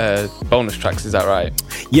you get bonus tracks? Is that right?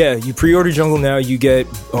 Yeah, you pre-order Jungle now, you get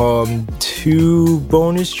 2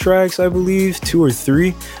 bonus tracks, I believe, 2 or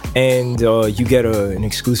 3, and you get an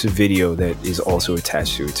exclusive video that is also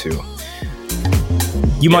attached to it too.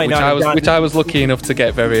 Which I was lucky enough to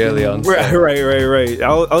get very early on. So. Right.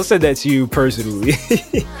 I'll send that to you personally.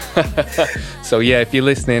 So yeah, if you're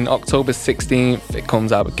listening, October 16th it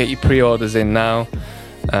comes out. Get your pre-orders in now,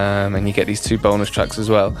 and you get these 2 bonus tracks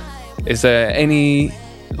as well. Is there any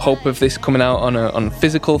hope of this coming out on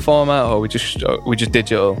physical format, or we just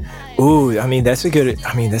digital? Ooh, I mean that's a good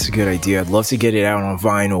idea. I'd love to get it out on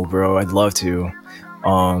vinyl, bro. I'd love to.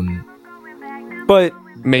 But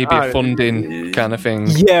maybe a funding kind of thing.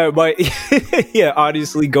 Yeah, but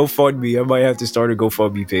honestly, GoFundMe. I might have to start a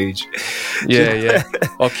GoFundMe page. Yeah.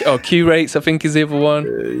 Or Q-Rates, I think, is the other one.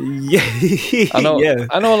 I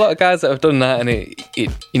know a lot of guys that have done that, and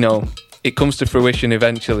it comes to fruition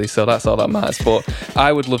eventually, so that's all that matters. But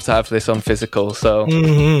I would love to have this on physical. So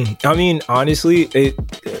I mean, honestly,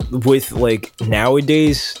 with like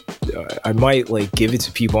nowadays, I might like give it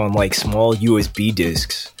to people on like small USB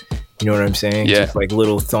discs. You know what I'm saying? Yeah. Just like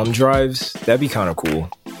little thumb drives. That'd be kind of cool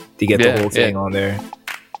to get the whole thing on there.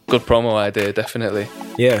 Good promo idea, definitely.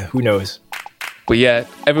 Yeah, who knows? But yeah,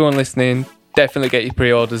 everyone listening, definitely get your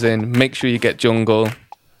pre-orders in. Make sure you get Jungle.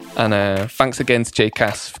 And thanks again to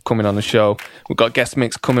JCass for coming on the show. We've got guest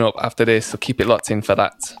mix coming up after this, so keep it locked in for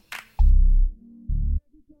that.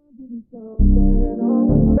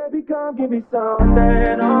 Baby, come give me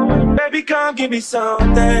something on me. Baby, come give me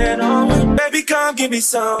something on me. Baby, come give me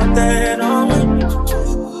something on me.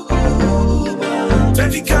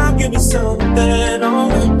 Baby, come give me something on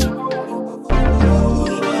me.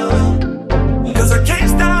 Cause I can't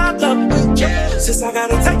stop loving you, since I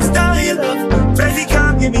got a taste of your love. Baby,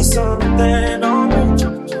 come give me something on me.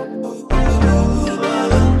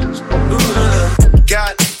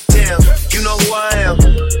 God damn, you know who I am.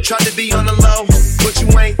 Tried to be on the low, but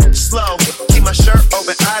you ain't slow. Keep my shirt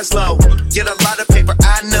open, eyes low. Get a lot of paper,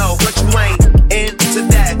 I know, but you ain't into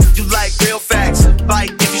that. You like real facts.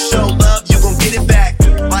 Like if you show love, you gon' get it back.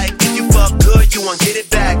 Like if you fuck good, you won't get it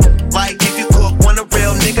back. Like if you cook, want a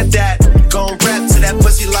real nigga that gon' rap to that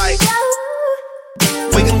pussy like.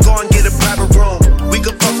 We can go and get a private room. We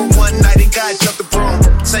can fuck for one night and God jump the broom.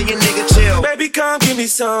 Say your nigga chill. Baby, come give me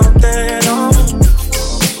something on me.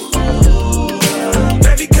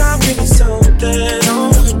 Baby, come give me something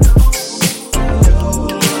on me.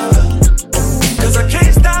 Cause I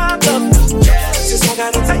can't stop loving you, since I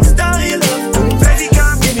got a taste of your love. Baby,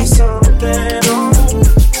 come give me something on me.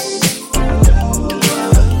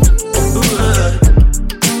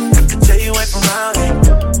 I can tell you ain't from around here.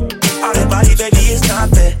 All that body, baby, is not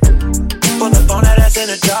fair. Pull up on that ass in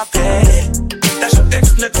a drop, yeah. That's your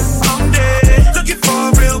ex nigga, I'm dead. Looking for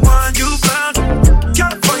a real one, you found it.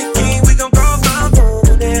 California king, we gon' go round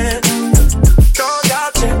it. Throw it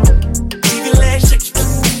out, yeah. Keep your legs shaking.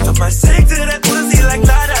 I might sing to that pussy like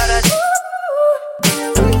la da da.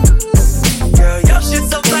 Girl, your shit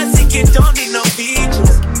so classic, it don't need no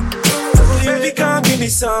features. Baby, come give me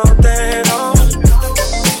something on me.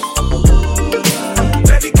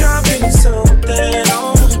 Baby, come give me something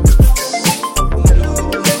on me.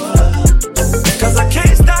 Cause I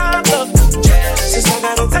can't stop loving you, since I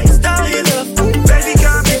got a taste of your love. Baby,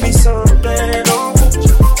 come give me something on me.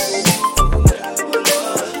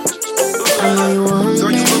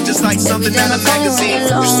 Girl, you look just like something out of magazine.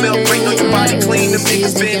 You smell great, know your body clean. The big you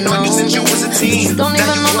think you know me. Don't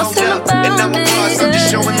even know nothing about me.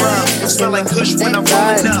 Smell like Kush when I'm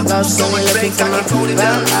rolling up. So much fake, I can hold it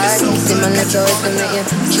up. See my lips always commit you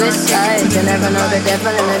switch sides. You never know the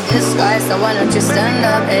devil in a disguise. So why don't you stand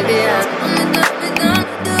up, baby? Want me down,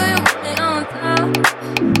 do you want me on top?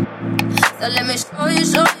 So let me show you.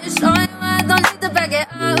 I don't need to back it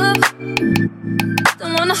up.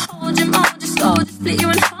 Don't wanna hold you more, just slow, just split you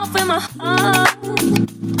in half with my heart.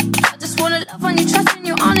 I just wanna love on you, trust in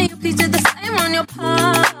you, honor you, please do the same on your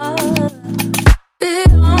part. Be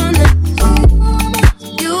honest,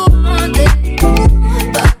 you want it,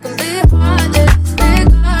 but I can be hardest,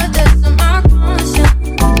 regardless of my conscience.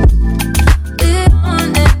 Be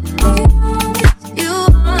honest, you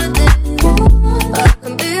want it, but I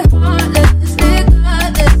can be heartless,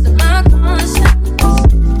 regardless of my conscience.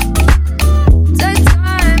 Take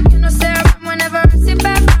time, you know, stay around whenever I see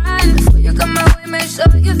bad vibes. Before you come my way, make sure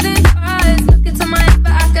you think twice. Look into my eyes,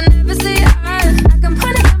 but I can never see eyes. I can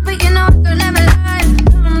point it out, but you know I could never lie.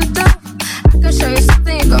 Come through, I can show you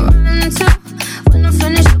something you can run to. When I'm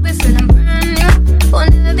finished, you'll be feeling brand new. Will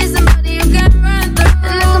never be somebody you can run through.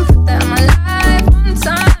 And I can put that in my life one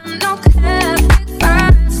time. No cap, big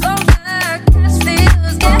five, so bad. Catch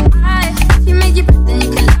feels, get high. If you make your breath, then you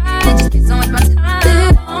can lie. Just please don't waste my time. Be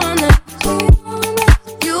honest,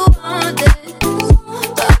 you want this,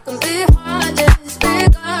 but I can be hardest,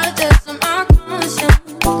 regardless of my conscience.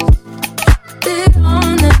 Be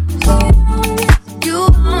honest, you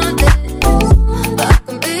want this, but I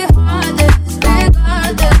can be hardest,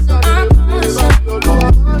 regardless of my conscience.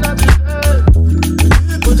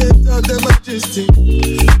 People they talk them majesty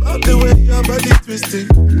about the way your body twisting.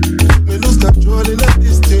 Me lose control in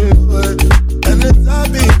this thing, and it's all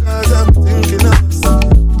because I'm thinking of us.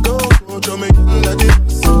 Don't go to me under the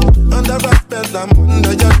bus, under respect I'm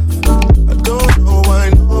under your love. I don't know why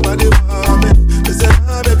nobody want me. They say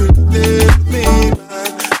my baby play with me, man.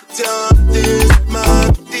 Tell this man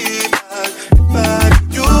deep bad,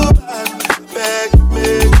 you bad. Beg me,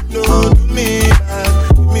 no do me bad.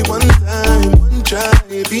 Give me one time, one try,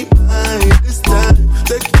 be mine this time.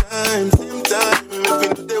 Take time, same time, make me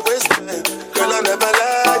do the waste time. Girl, I never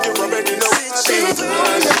lied, you already know what I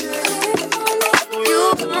do. You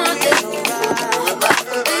want this, but I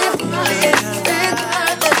can be hardest,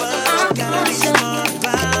 regardless of my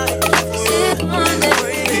conscience. Sit on this,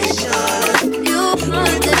 you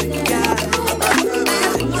want this, but I can be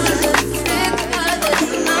hardest, regardless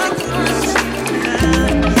of my conscience.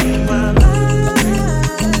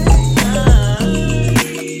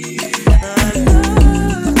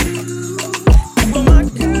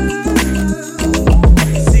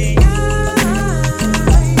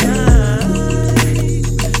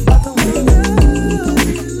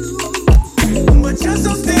 But you're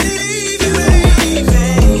so steady, baby.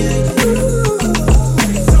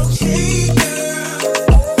 So cheap, girl.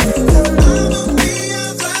 I'ma be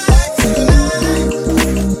your vibe tonight.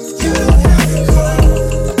 You don't have to call.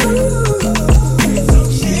 So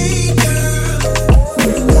cheap, girl.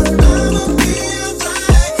 I'ma be your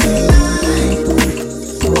vibe tonight.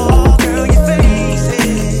 Oh, girl, your face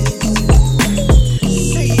is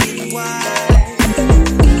saying why.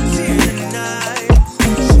 Tonight,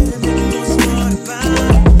 should've been more smart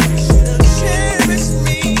about it. Should've cherished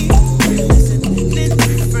me. Listening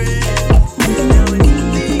different. Now it's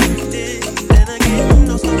addicted. Then again,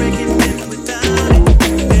 no story can live without it.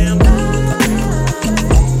 Damn, I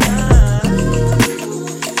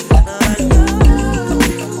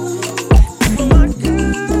know my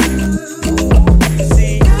girl.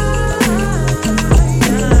 See,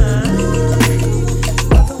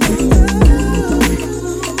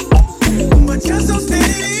 but you're so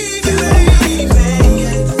steady, baby.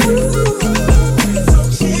 So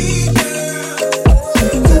cheap, girl.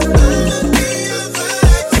 I'ma be your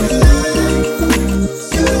vibe tonight.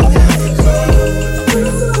 You don't have to call.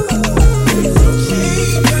 So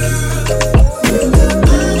cheap, girl.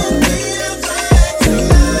 I'ma be your vibe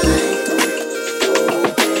tonight.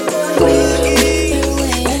 Been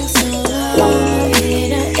waiting so long for me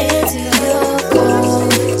to answer your call.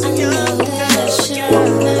 I know that I should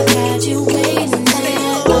have had you waiting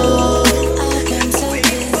that long. I've been so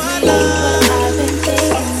busy, but I've been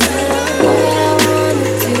thinking about what I wanna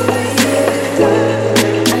do with you.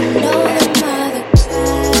 I know that my other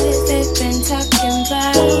guys, they've been talking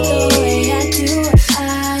about the way I do what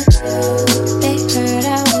I do. They heard I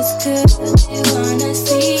was good, they wanna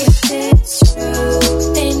see if it's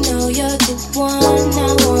true. They know you're the one I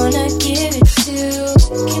wanna give it to.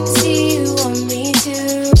 Can see you want me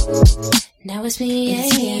too. Now it's me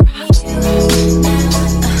and you. I've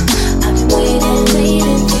been waiting, they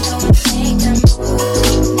don't make a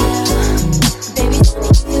move now. Baby,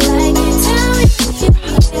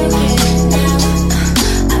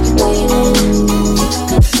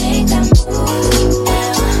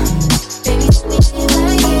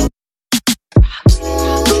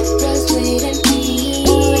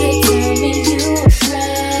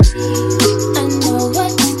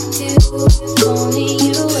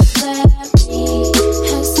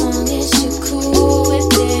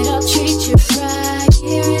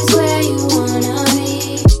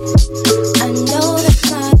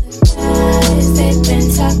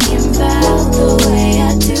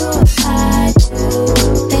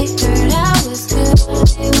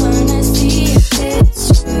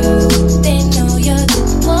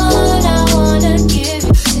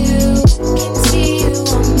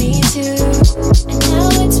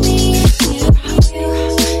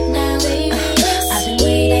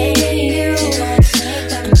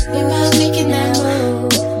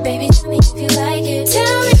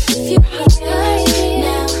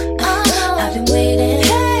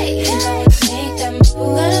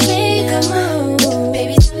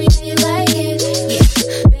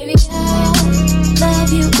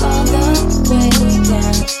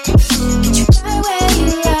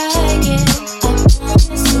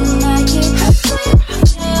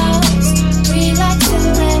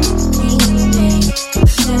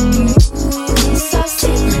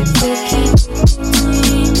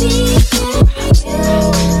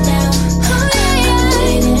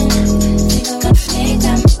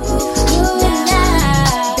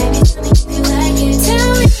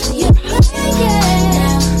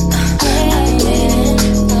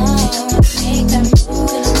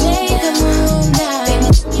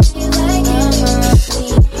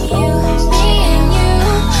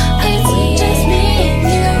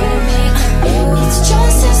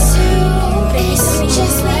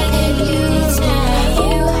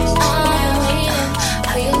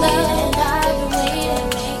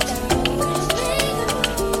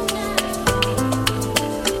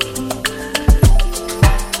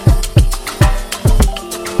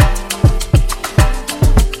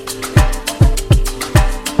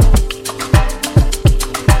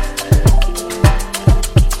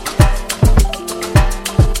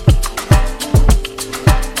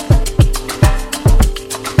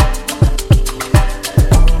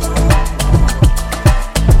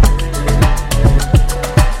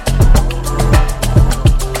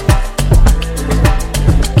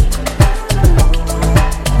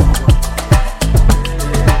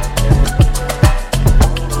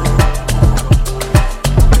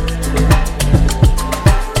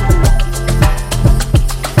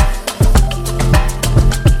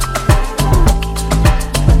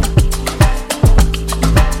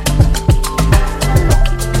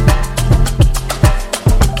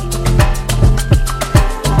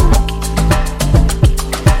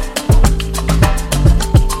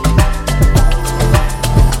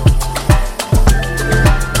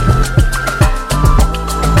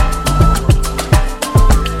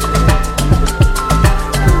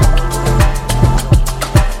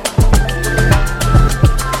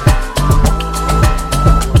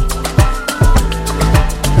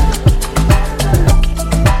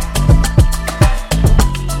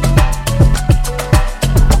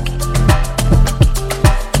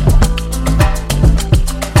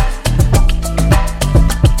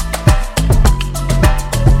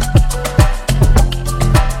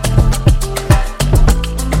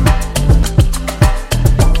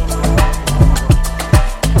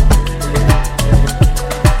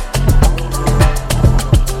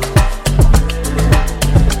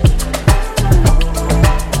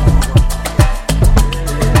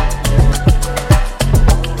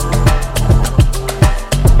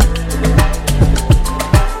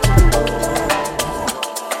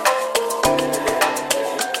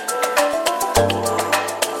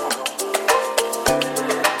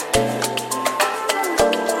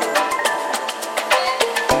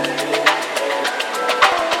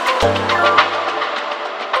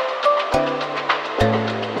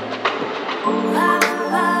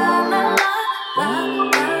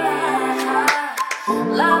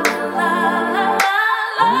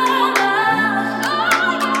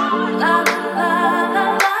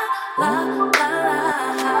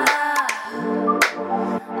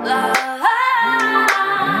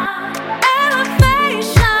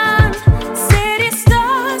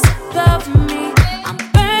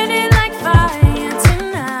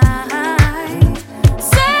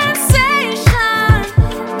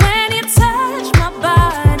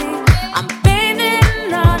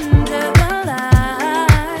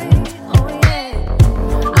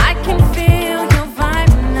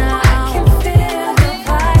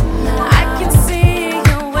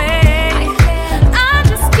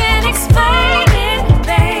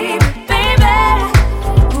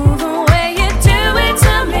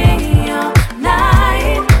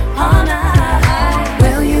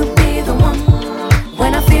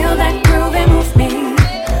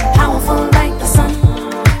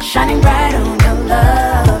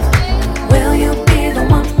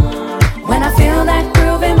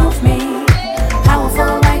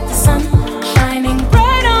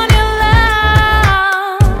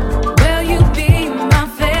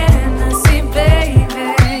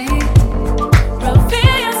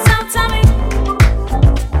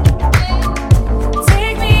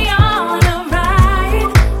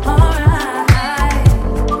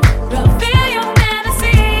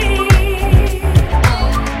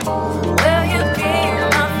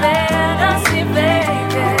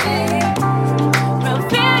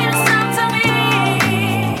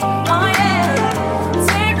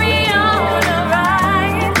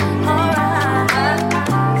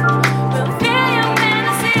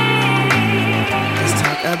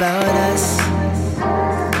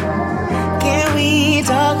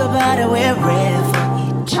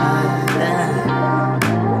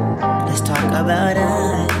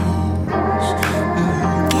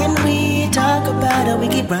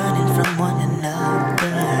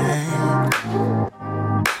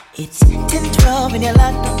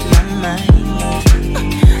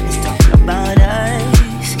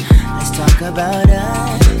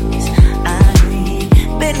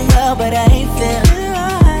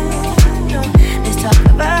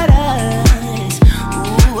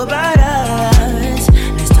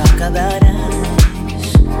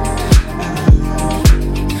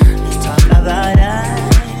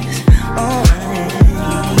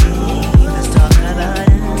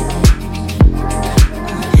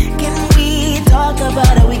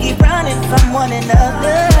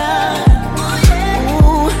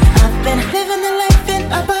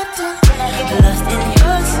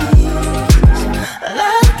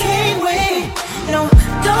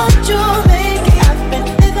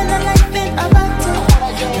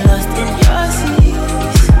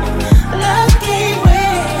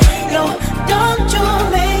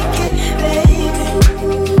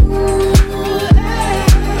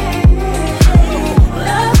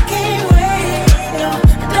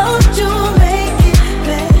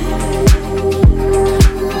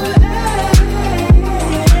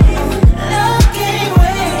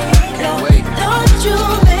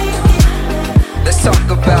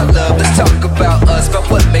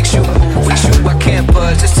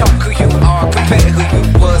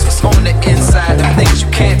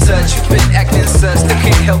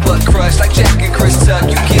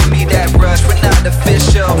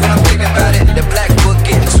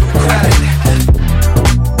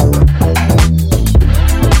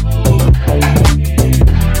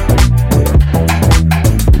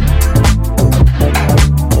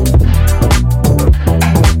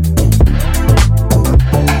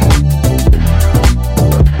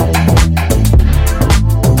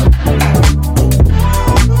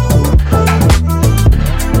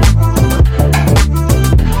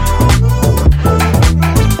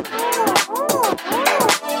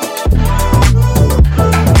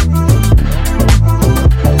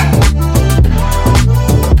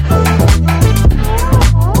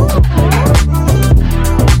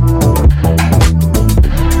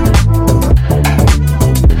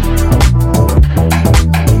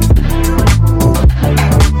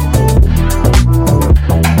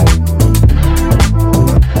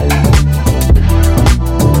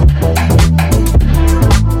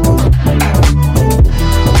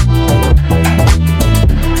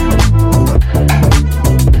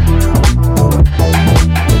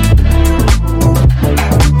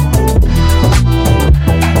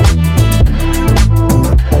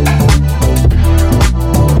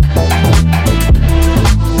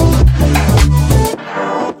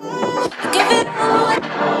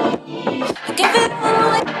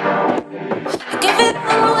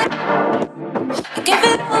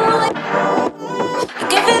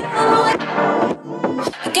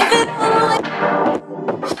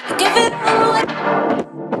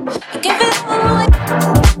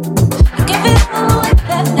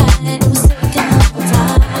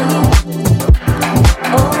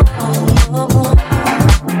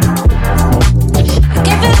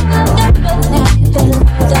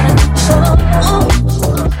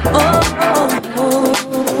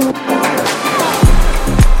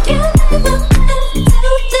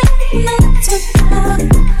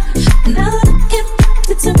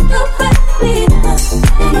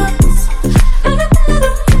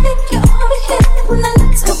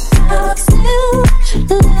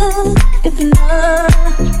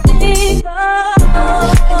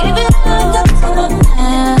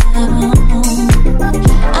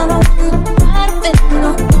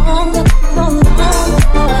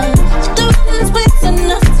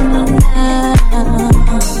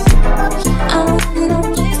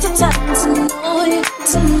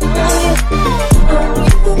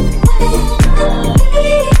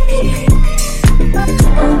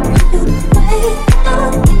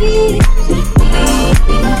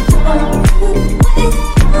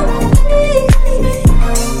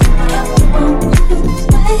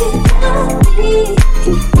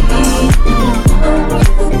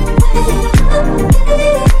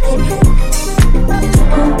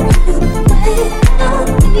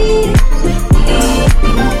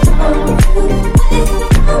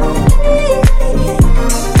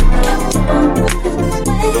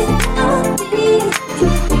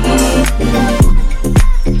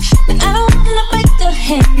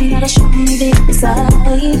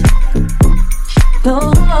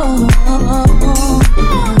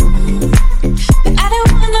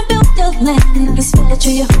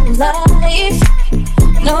 to your whole life.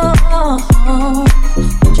 No,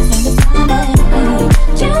 but you think it's funny.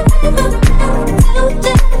 You make my mind till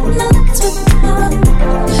the nights without.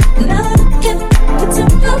 Now I can't get to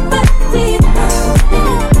nobody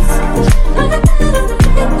else. Like I gotta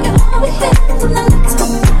keep you over here till the lights go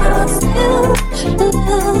out. Still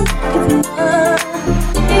love, give you love.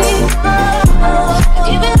 Give it up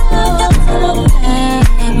till the level.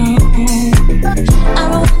 I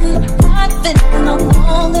don't wanna fight it no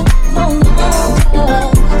longer.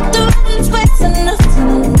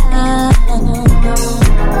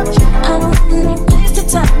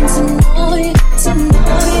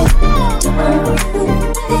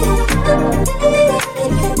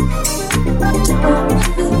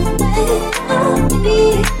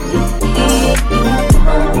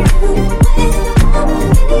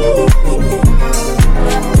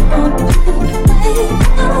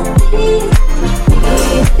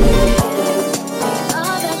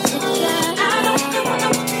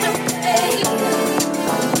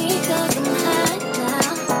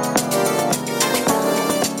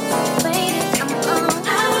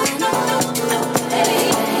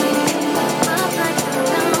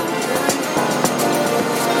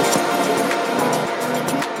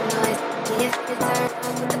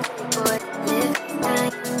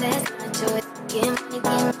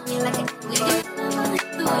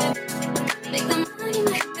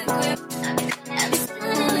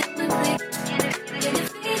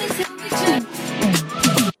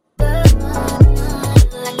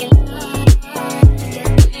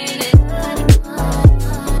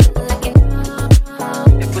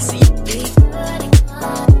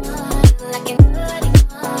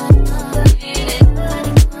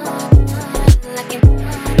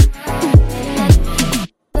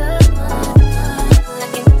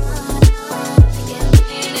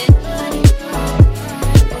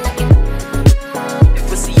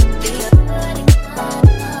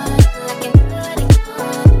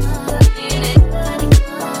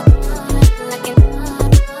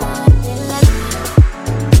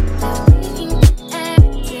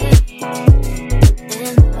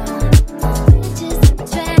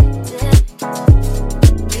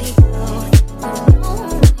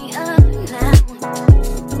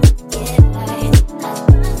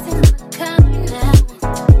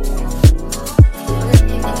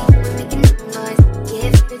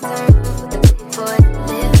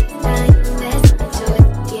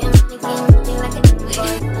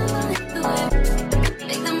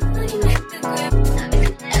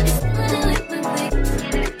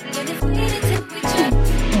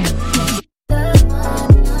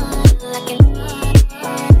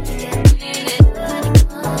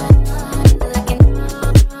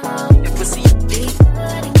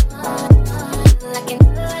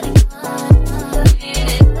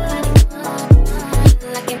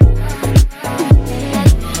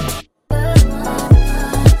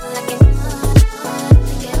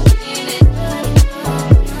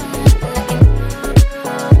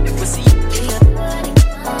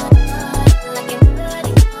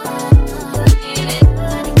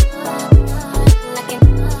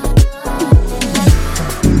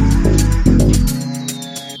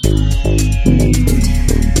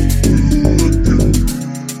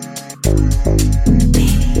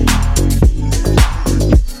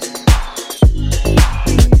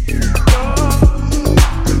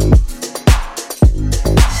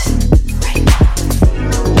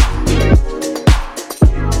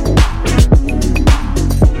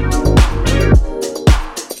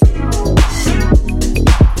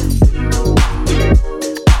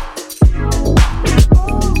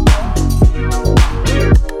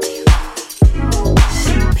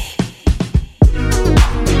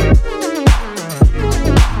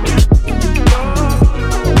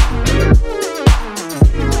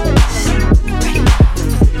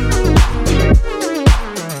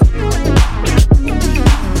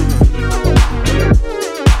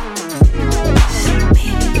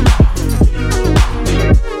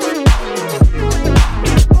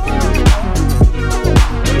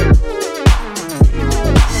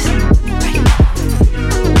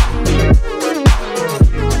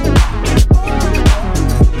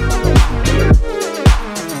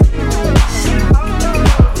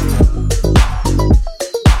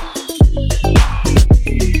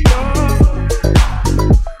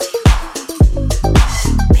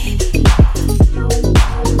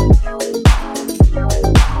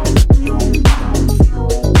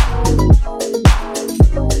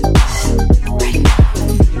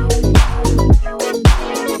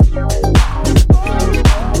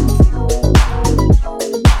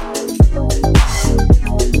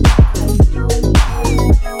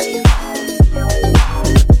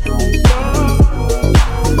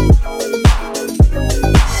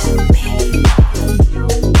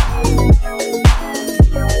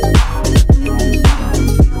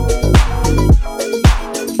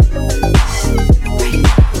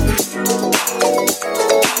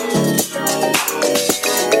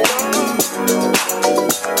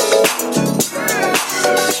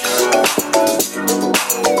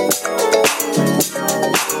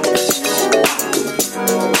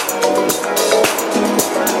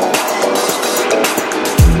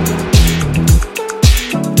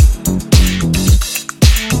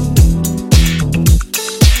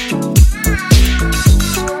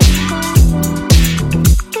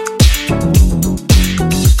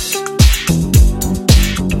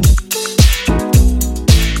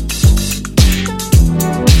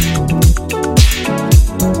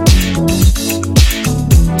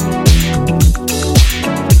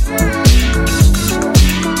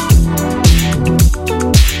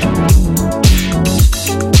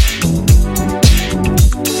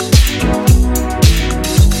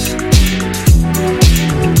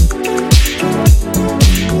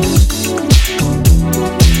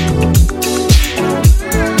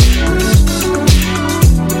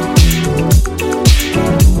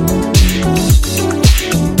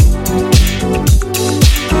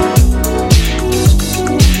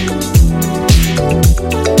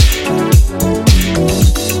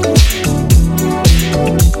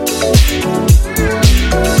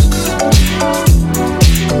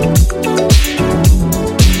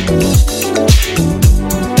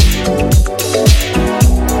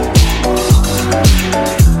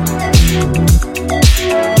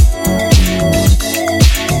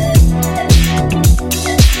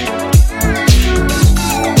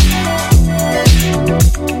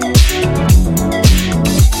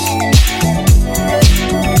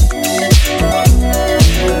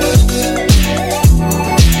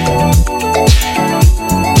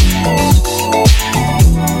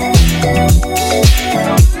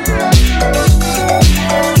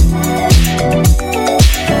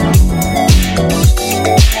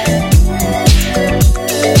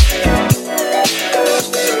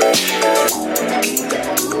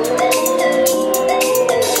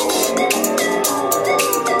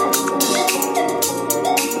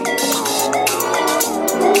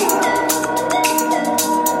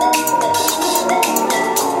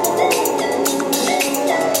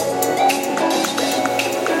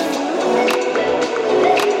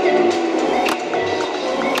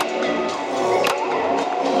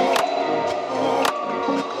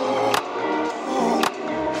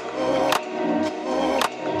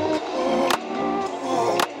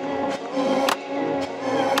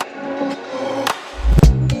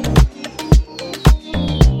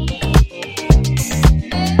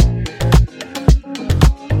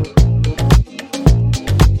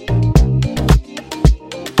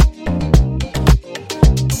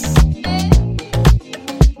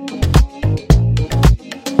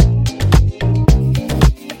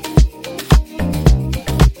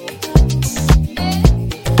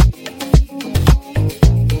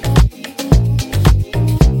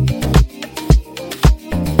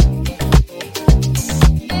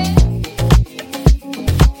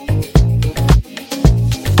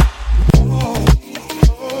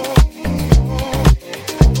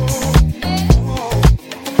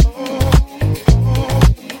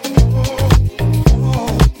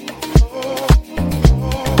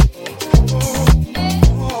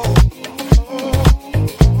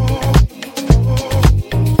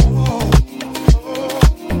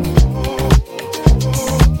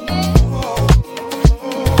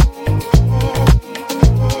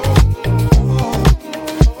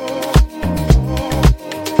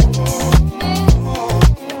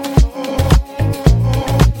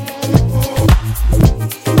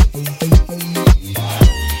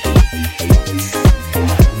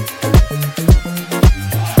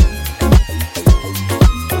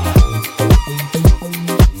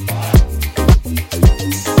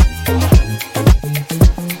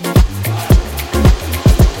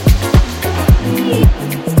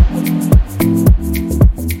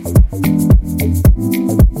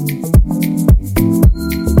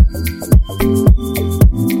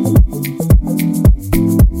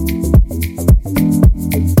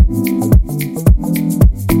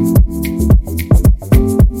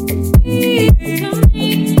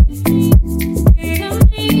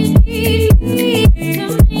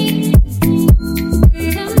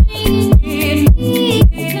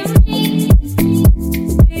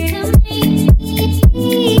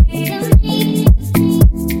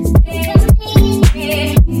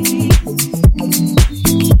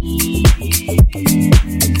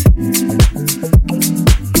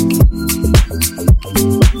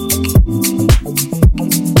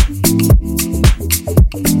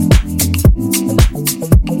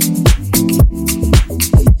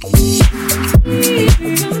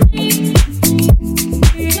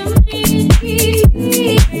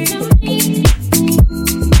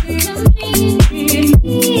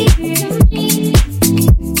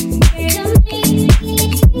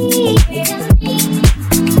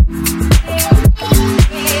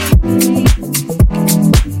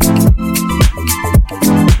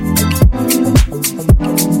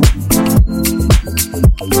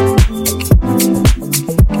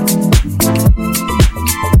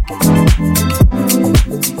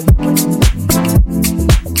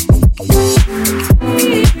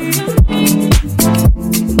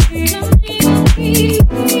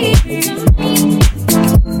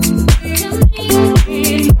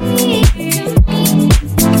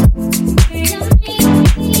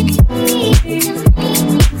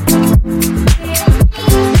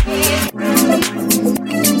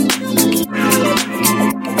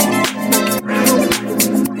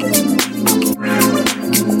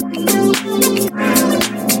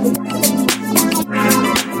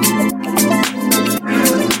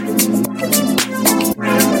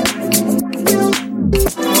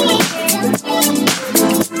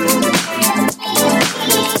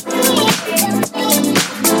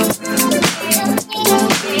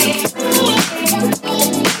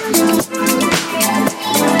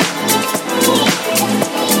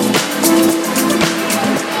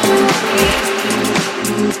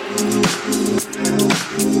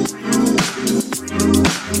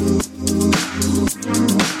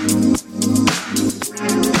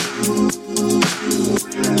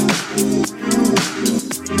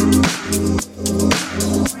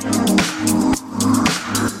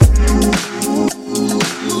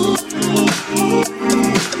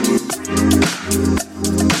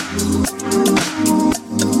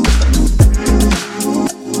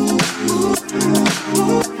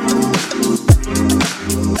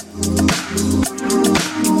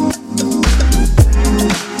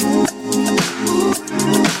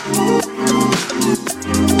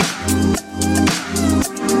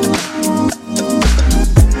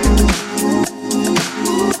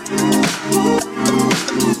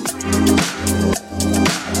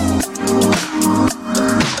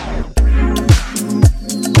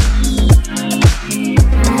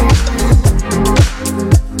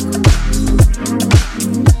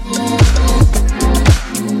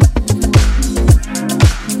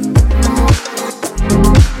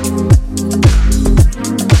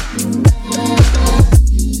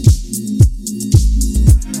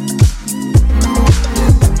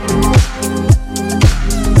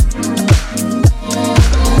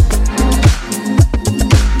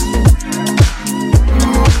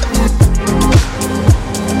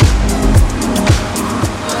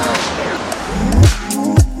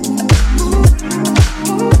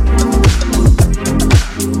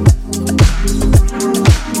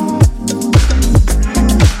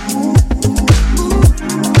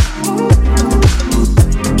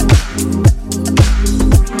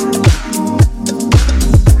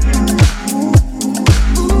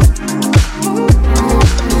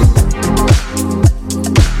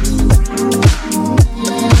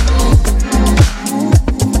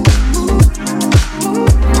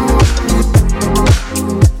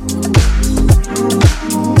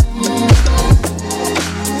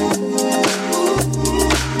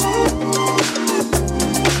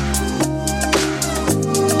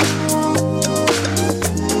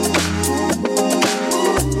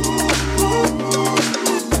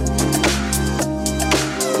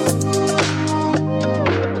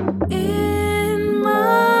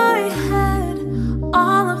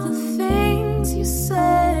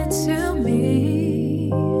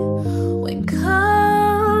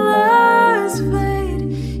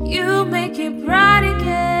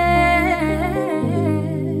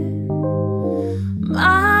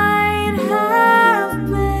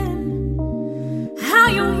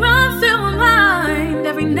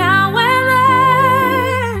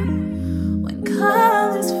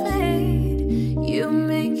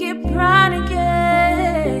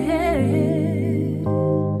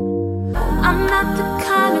 I'm not the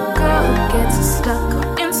kind of girl who gets stuck or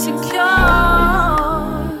insecure.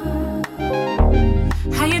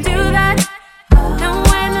 How you do that? And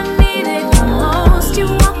when I need it the most, you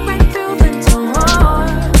walk right through the door.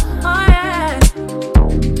 Oh yeah,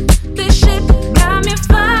 this shit got me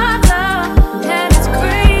fired up, and it's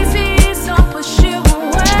crazy, so push you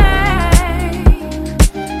away.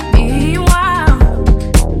 Meanwhile,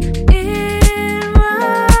 in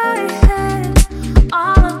my head,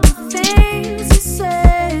 all of the things you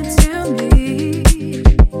said to me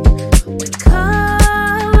would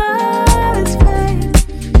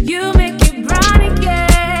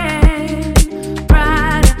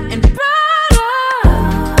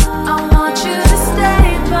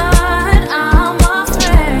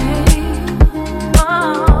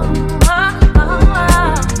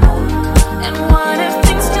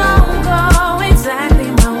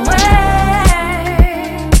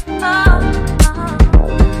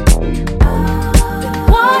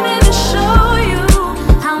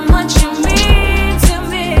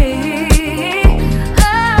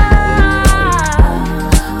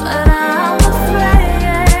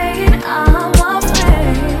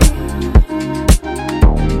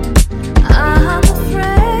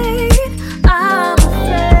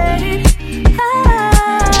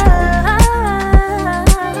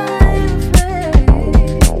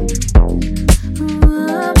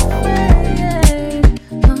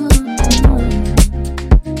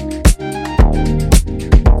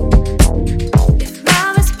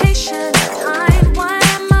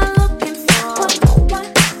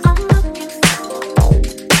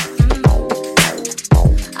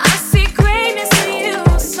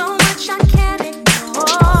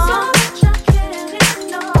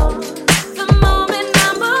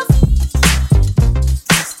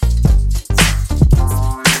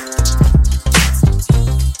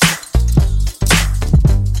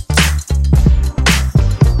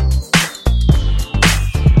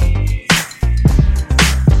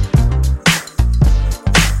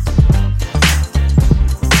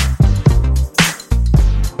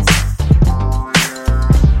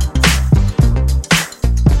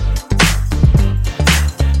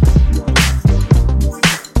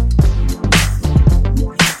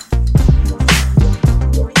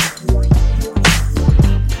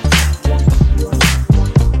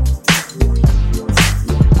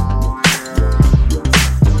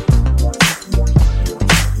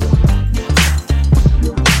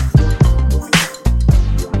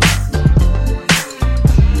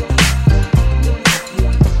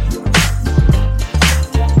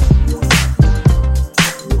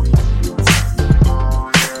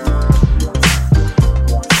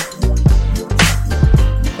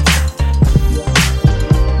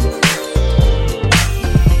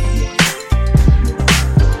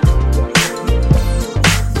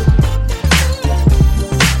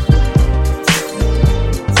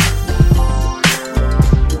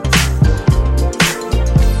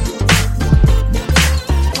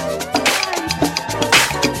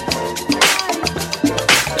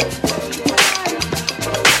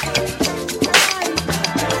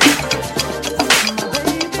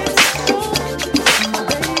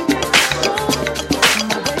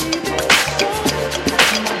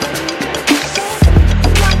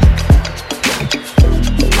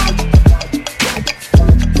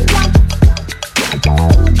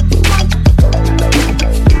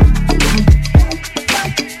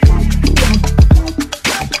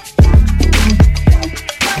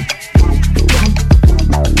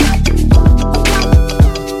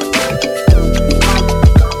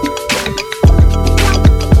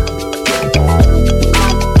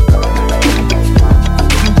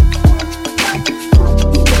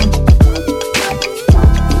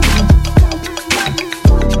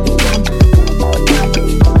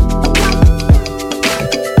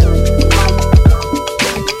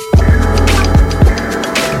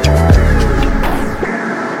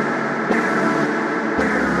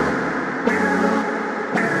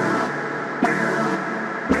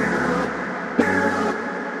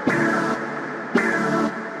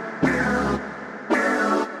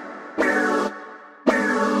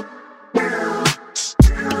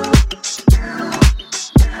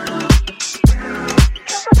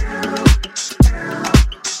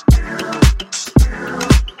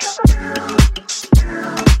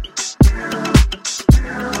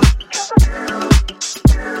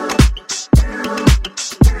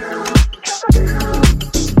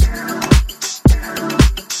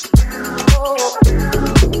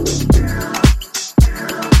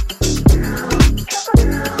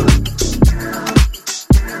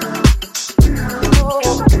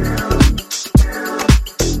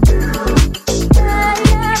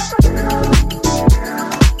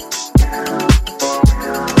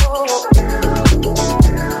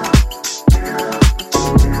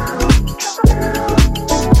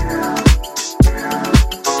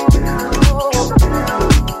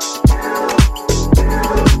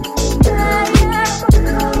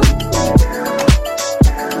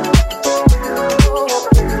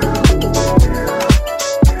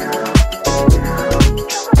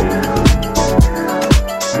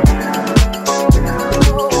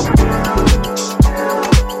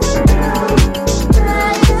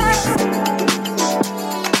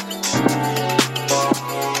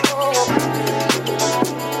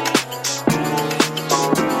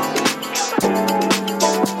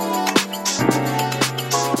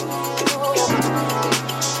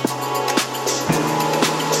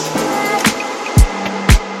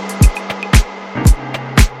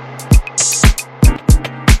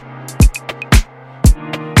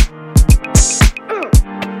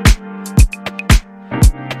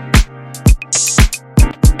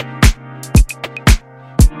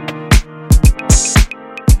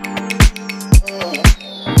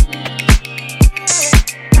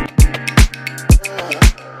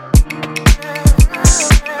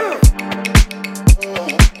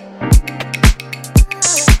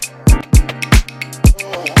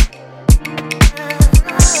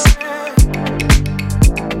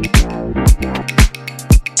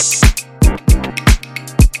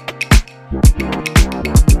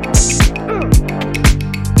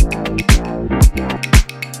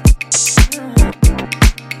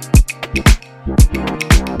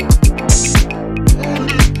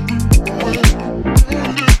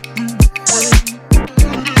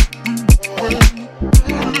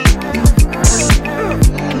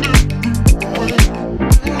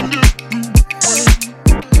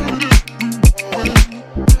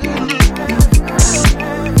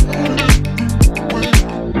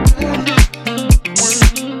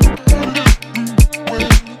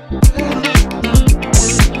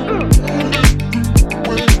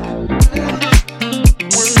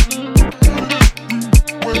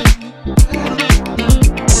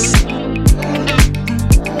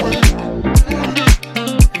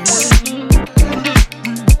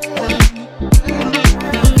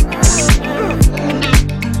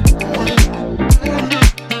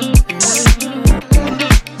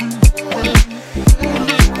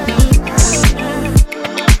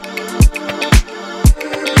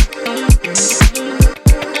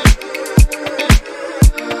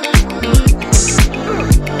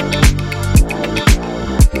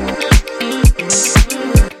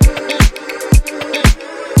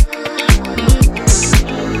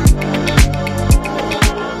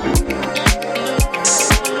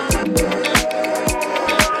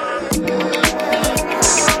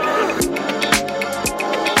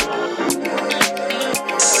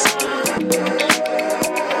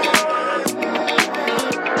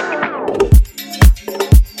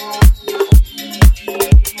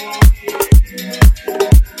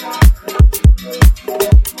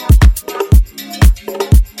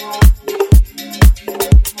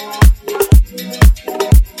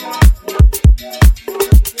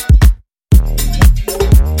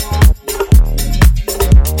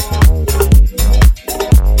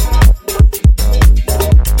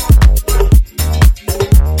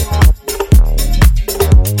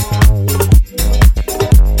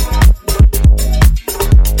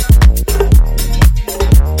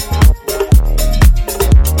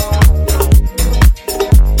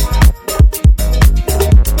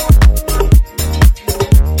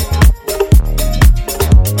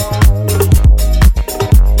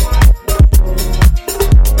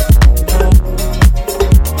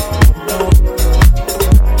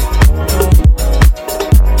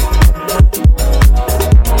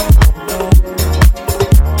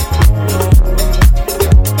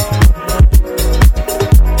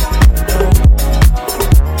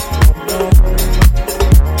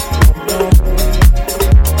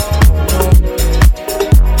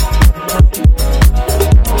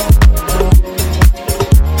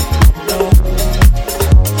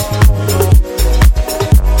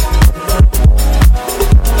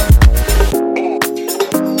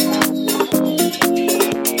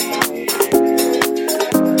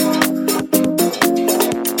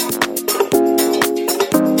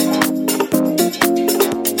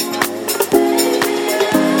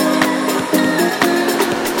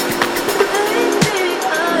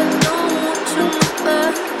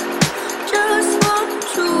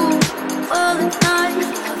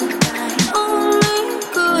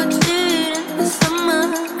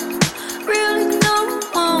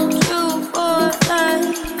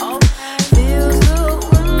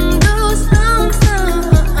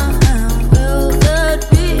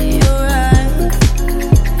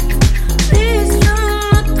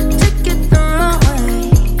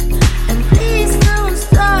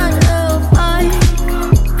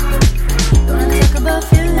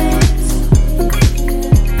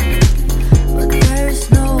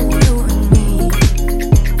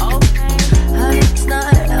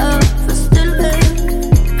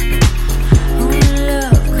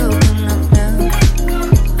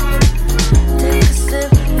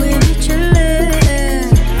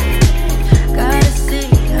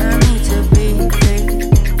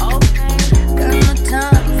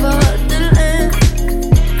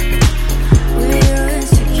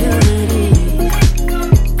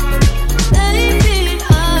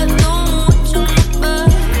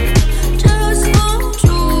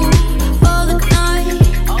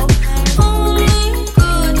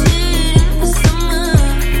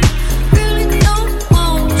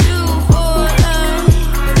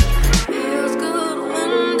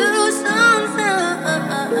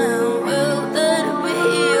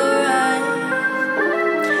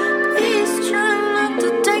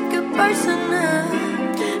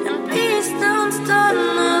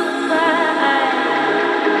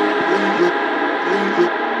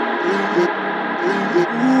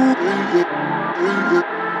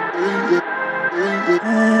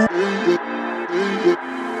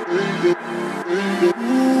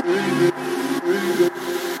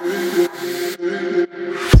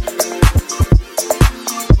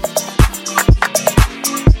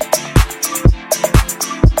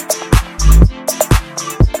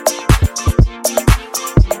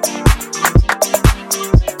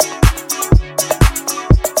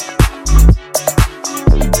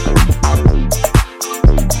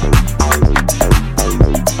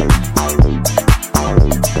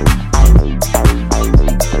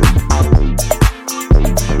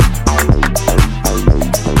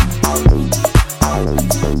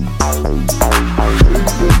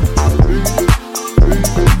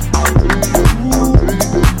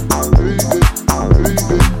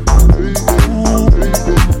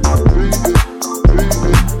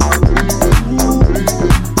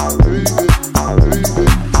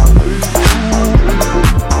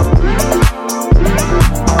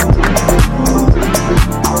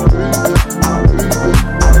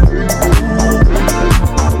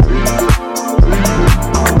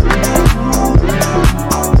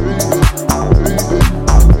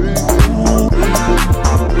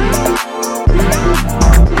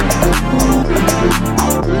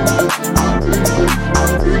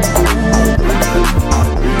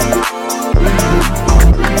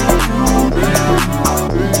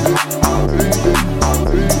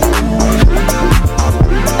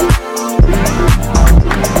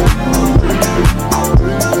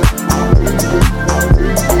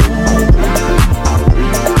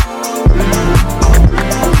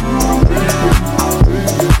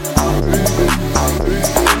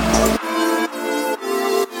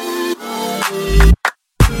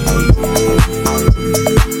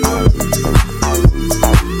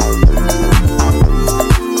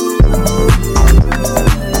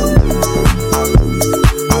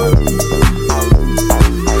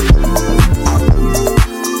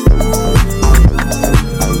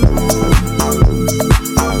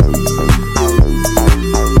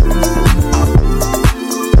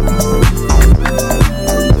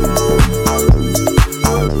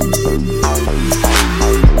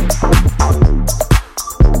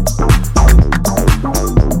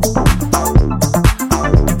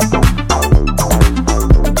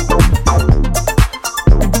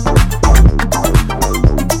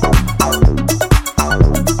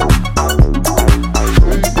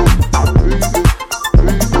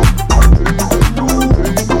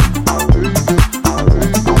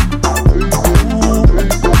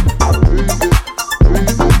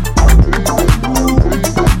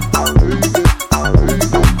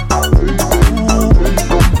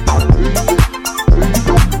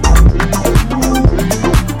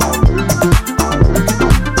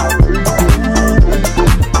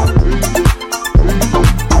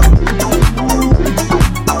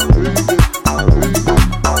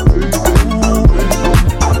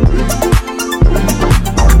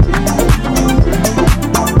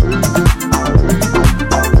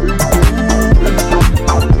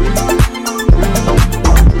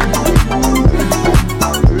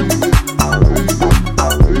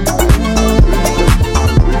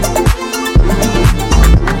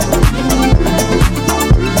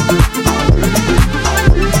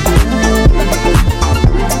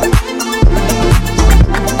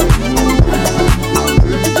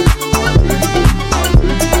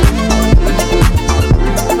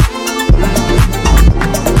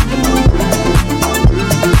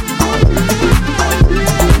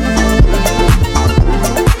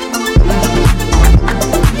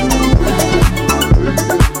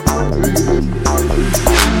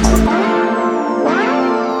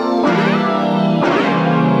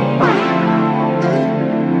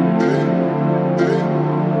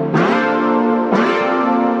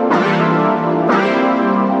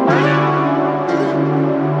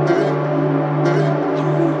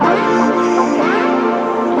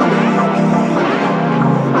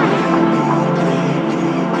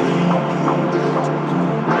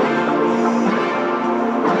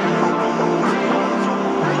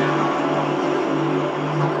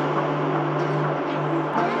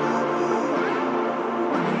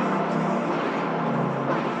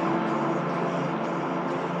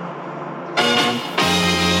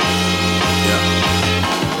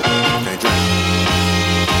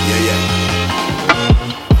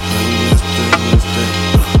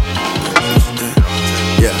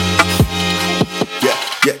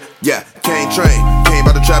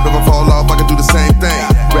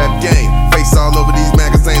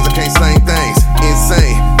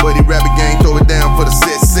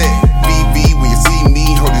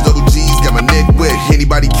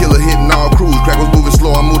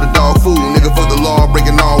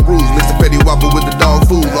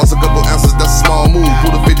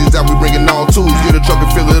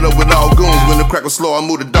I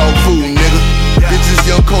move the dog food, nigga. Bitches,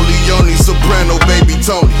 young Corleone, soprano, baby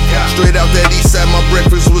Tony. Straight out that east side, my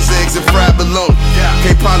breakfast was eggs and fried bologna.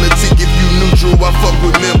 Can't politic if you neutral, I fuck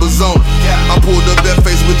with members only. I pulled up that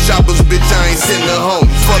face with choppers, bitch, I ain't sitting at home.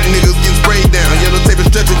 Fuck niggas getting sprayed down, yellow tape and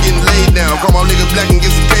stretcher getting laid down. Call my niggas black and get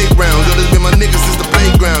some cake round. Yo, this been my niggas since the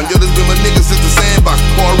playground. Yo, this been my niggas since the sandbox.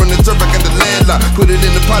 Before I run the turf, I got the landlock. Put it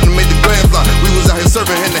in the pot and made the grand block. We was out here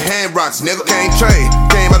surfing, had the hand rocks, nigga. Can't train,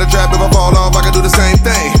 came out the trap, if I fall off, I can do the same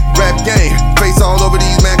thing. Rap game, face all over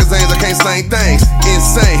these magazines, I can't slang things.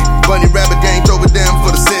 Insane, bunny rabbit gang, throw it down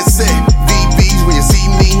for the set. VVs when you see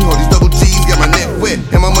me, all these double G's, got my neck wet.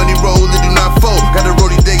 And my money roll, it do not fold. Got a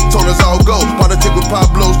roadie Daytona's all go. Politic with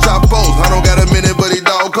Pablo's Chapos. I don't got a minute, but he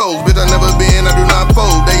dog codes. Bitch, I never been, I do not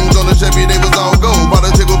fold. They was on the Chevy, they was all gold.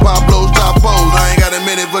 Politic with Pablo's Chapos. I ain't got a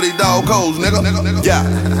minute, but he dog codes, nigga. Yeah.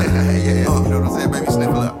 You know what I'm saying, baby,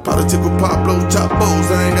 sniffle up. Politic with Pablo's Chapos.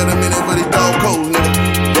 I ain't got a minute, but he dog codes, nigga.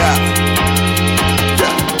 Yeah.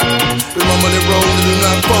 With my money roll, it do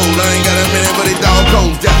not fold. I ain't got a minute, but he dog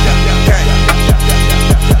codes. Yeah.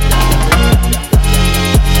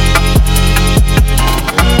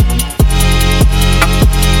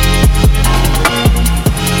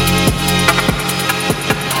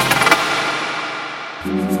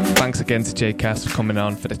 Thanks again to J-Cast for coming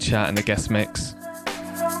on for the chat and the guest mix.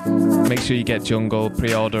 Make sure you get Jungle,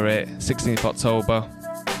 pre-order it, 16th October.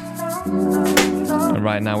 And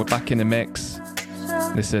right now we're back in the mix.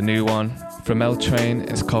 This is a new one from L Train,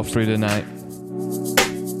 it's called Through the Night.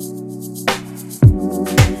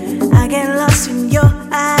 I get lost in your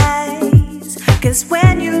eyes, 'cause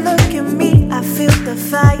when you look at me, I feel the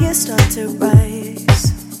fire start to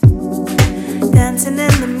rise. Dancing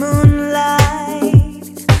in the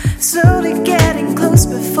moonlight, slowly getting close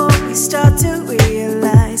before we start to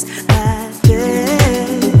realize that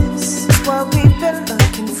this is what we've been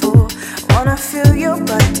looking for. I wanna feel your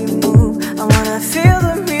body move, I wanna feel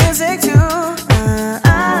the music too.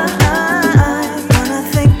 I wanna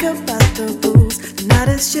think about the rules. Tonight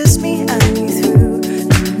it's just me and you through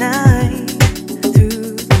the night,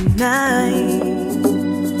 through the night.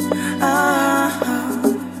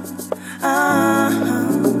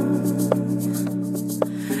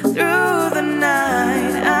 Through the night.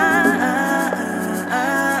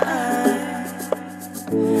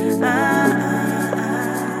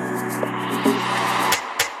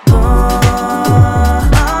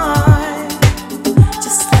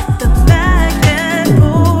 Just let the magnet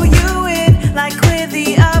pull you in, like with the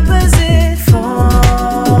opposite forces.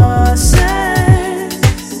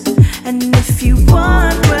 And if you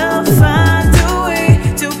want, we'll find a way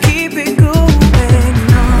to keep it going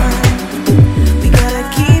on. We gotta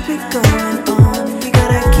keep it going on. We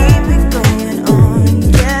gotta keep it going on,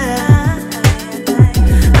 yeah.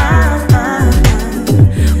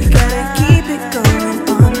 We gotta keep it going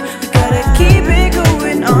on. We gotta keep it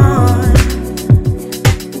going on.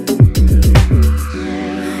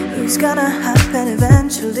 It was gonna happen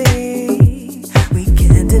eventually. We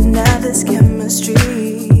can't deny this chemistry.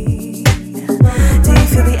 Do you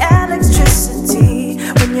feel the electricity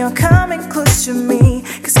when you're coming close to me?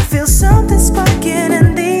 'Cause I feel something sparking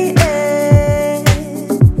in the air.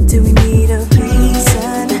 Do we need a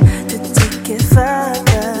reason to take it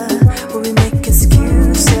further? Will we make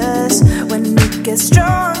excuses when it gets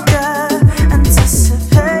stronger?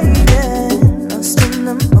 Anticipating, lost in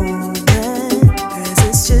the moment. 'Cause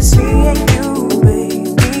it's just me and you, babe.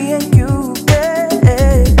 Me and you,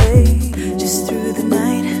 babe. Just through the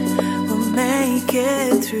night, we'll make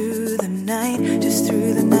it through the night. Just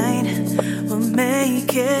through the night, we'll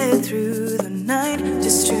make it through the night.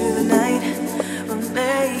 Just through the night, we'll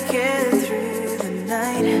make it through the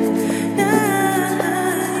night.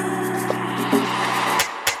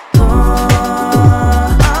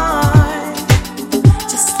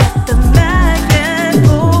 Just let the magnet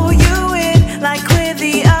pull you in, like with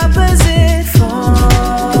the opposite forces.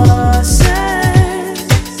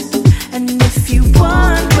 And if you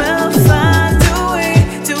want, we'll find a way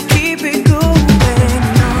to keep it going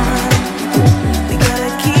on. We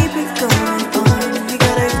gotta keep it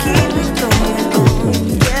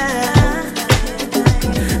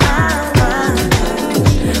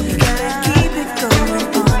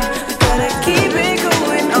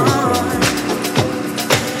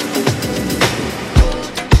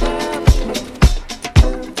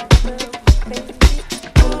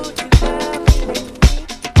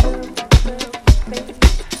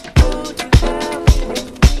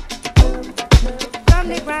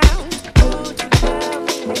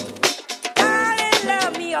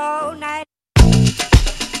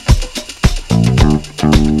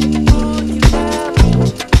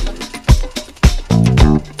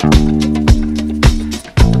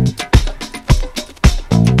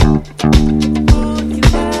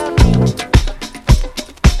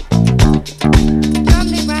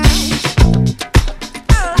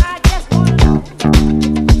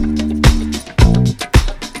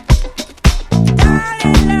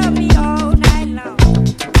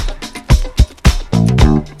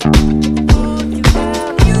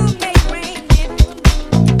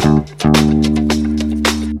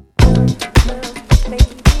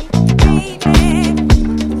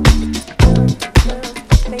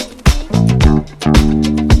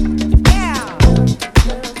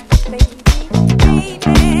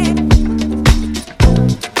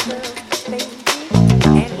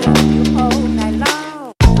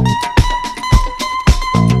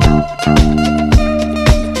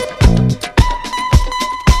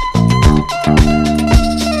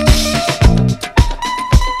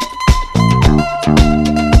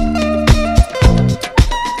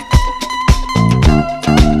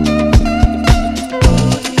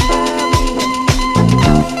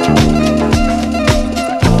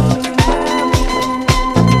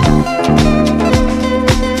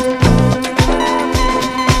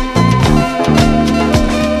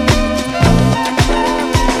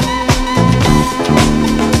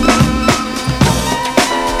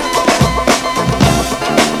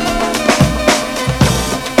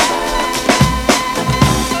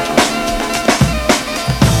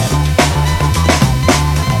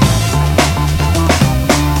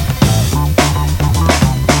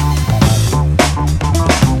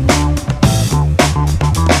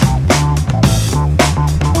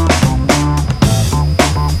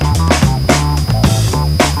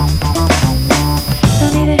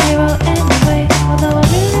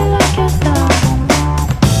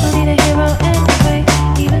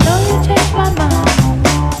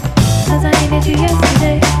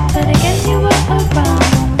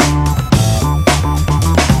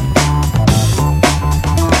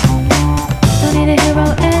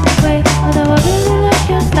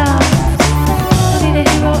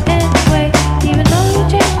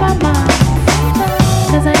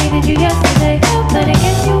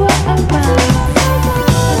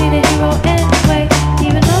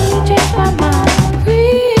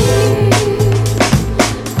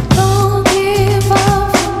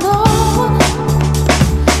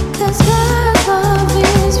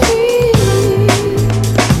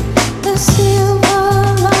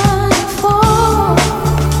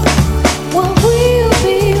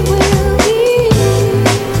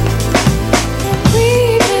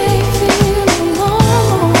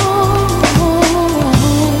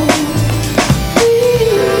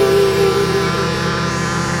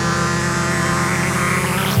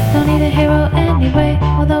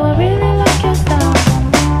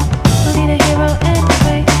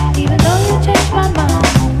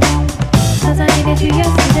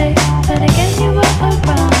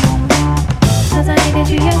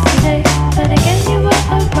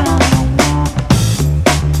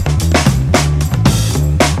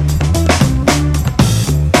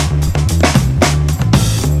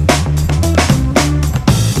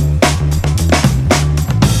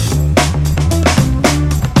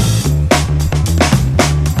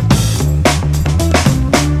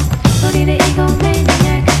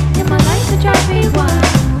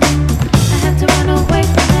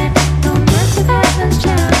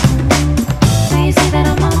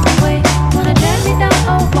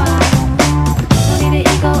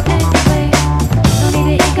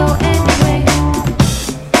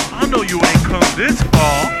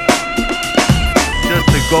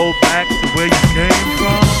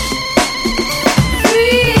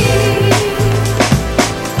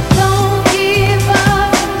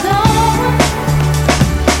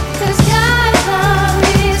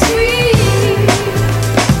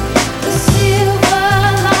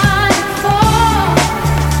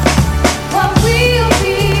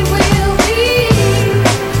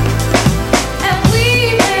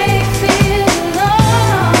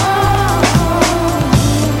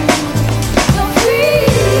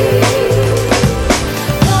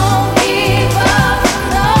Don't give up.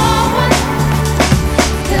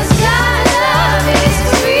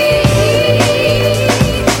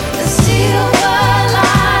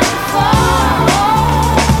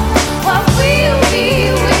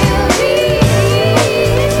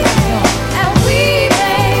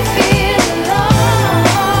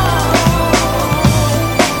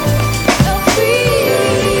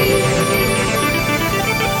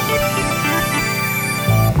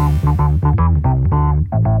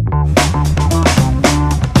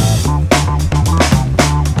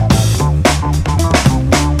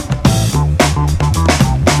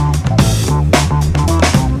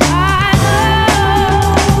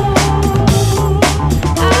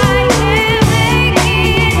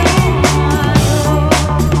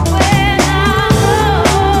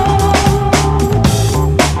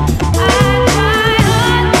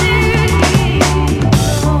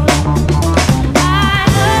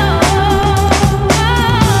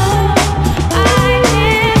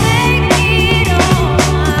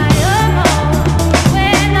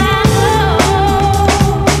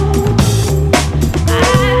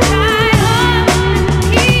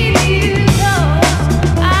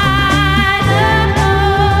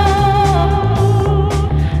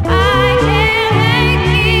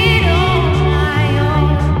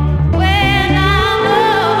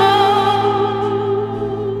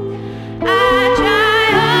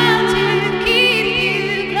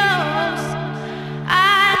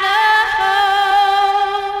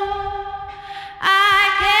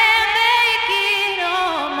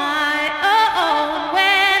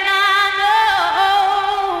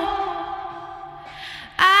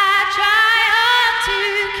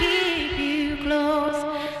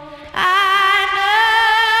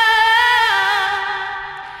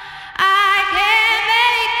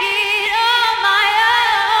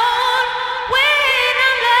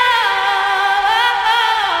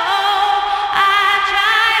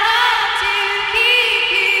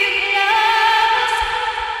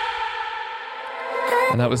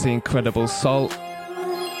 that was the incredible Salt.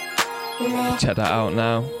 Check that out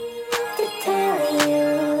now.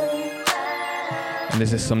 And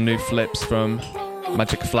this is some new flips from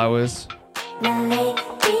Magic Flowers.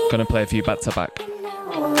 Gonna play a few back to back.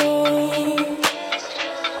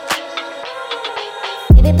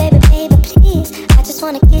 Baby, baby, baby, please. I just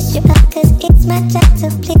wanna kiss you up, cause it's my job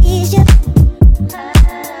to please you.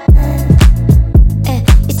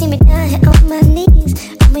 You see me down here on my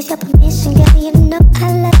knees. And with your permission, girl, you know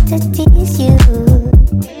I love to tease you.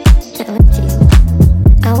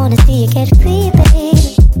 I wanna see you get free,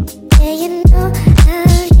 baby. Yeah, you know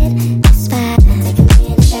I'll get inspired. Take a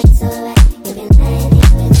minute, that's alright. You've been lying here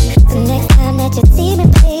with me. The next time that you see me,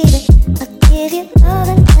 baby, I'll give you all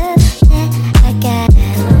the love that I got.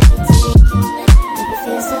 Make it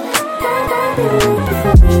feel so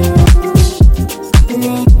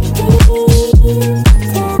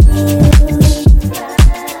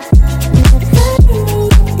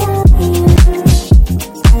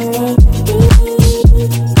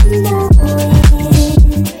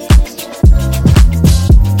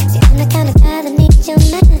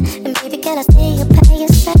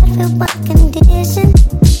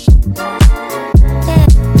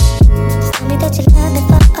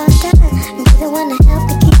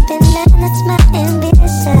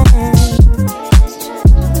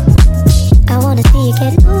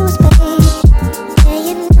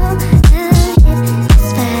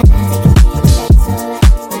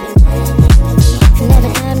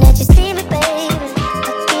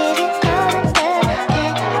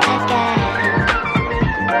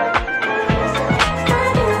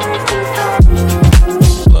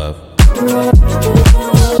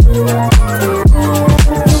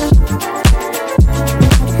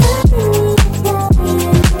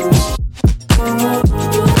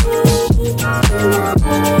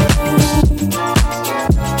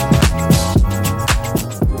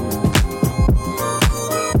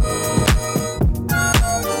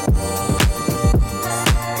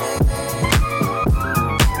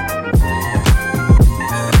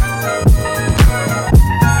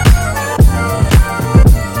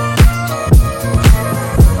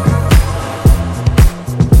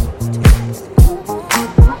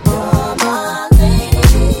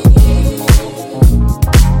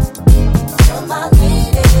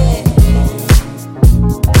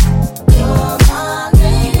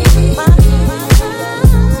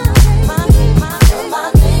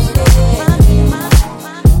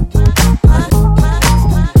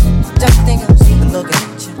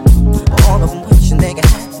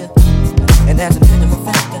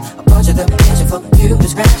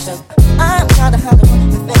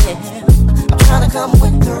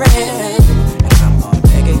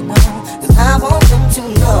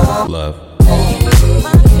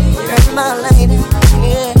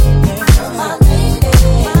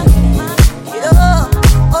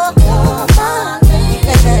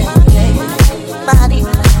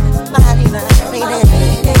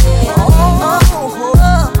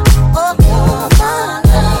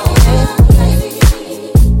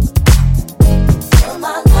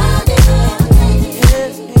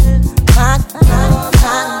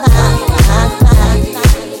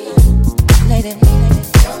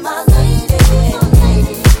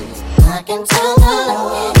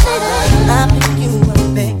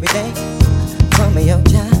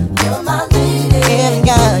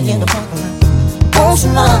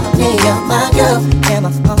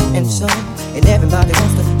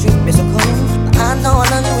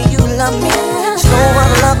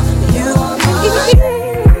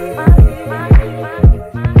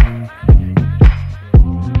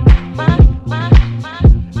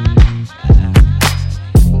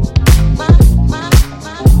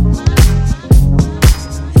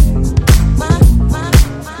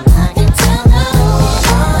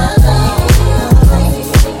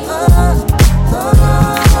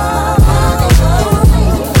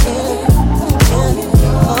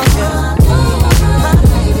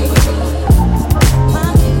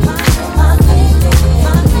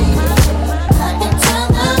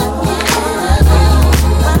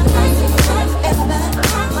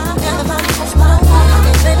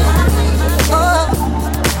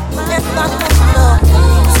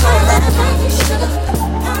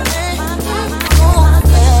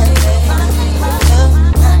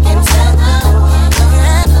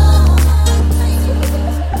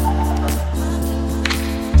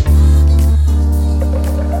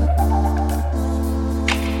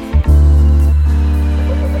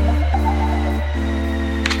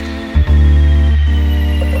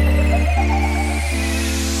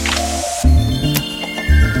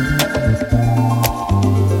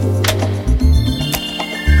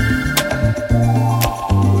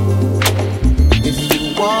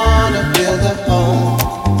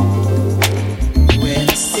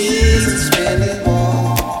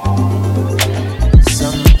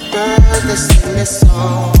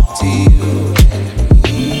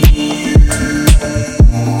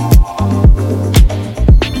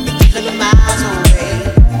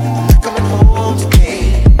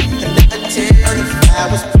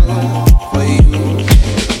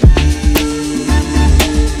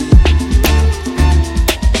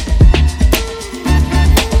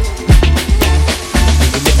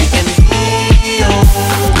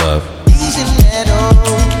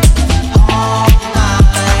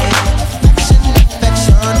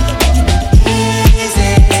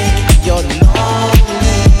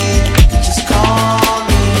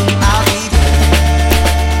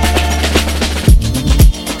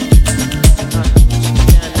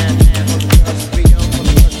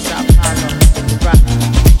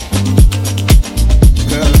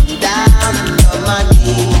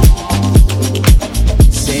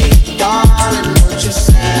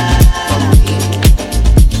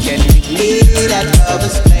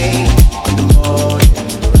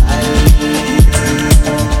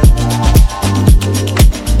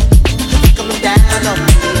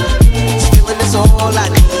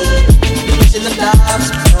in the dark,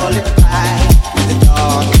 so call it right in the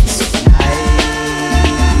darkness of the night.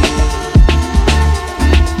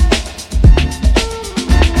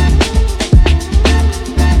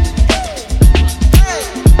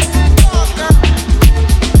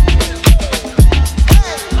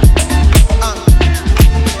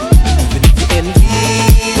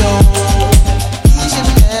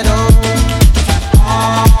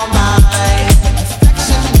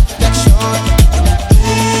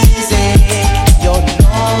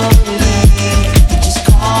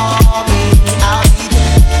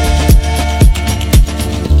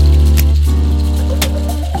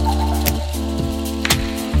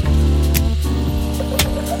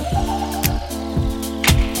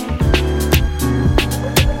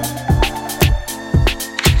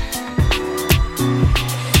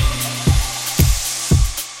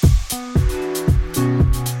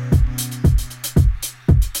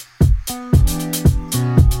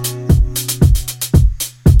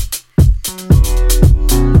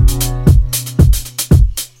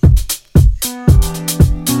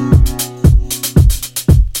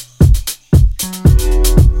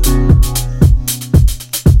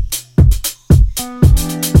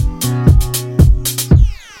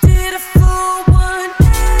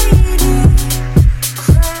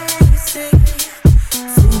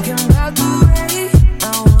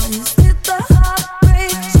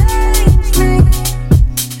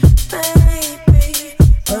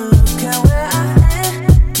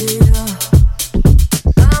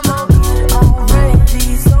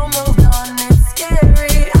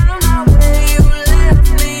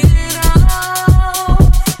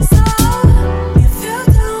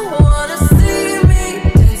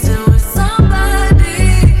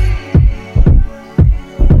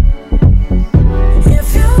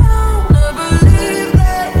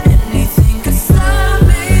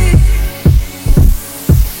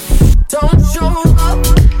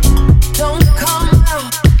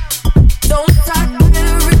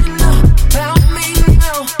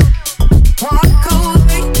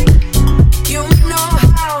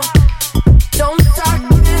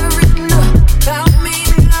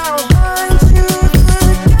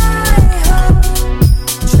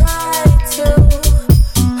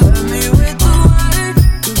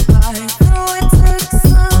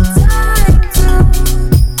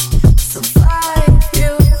 Survive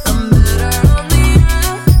you, I'm better on the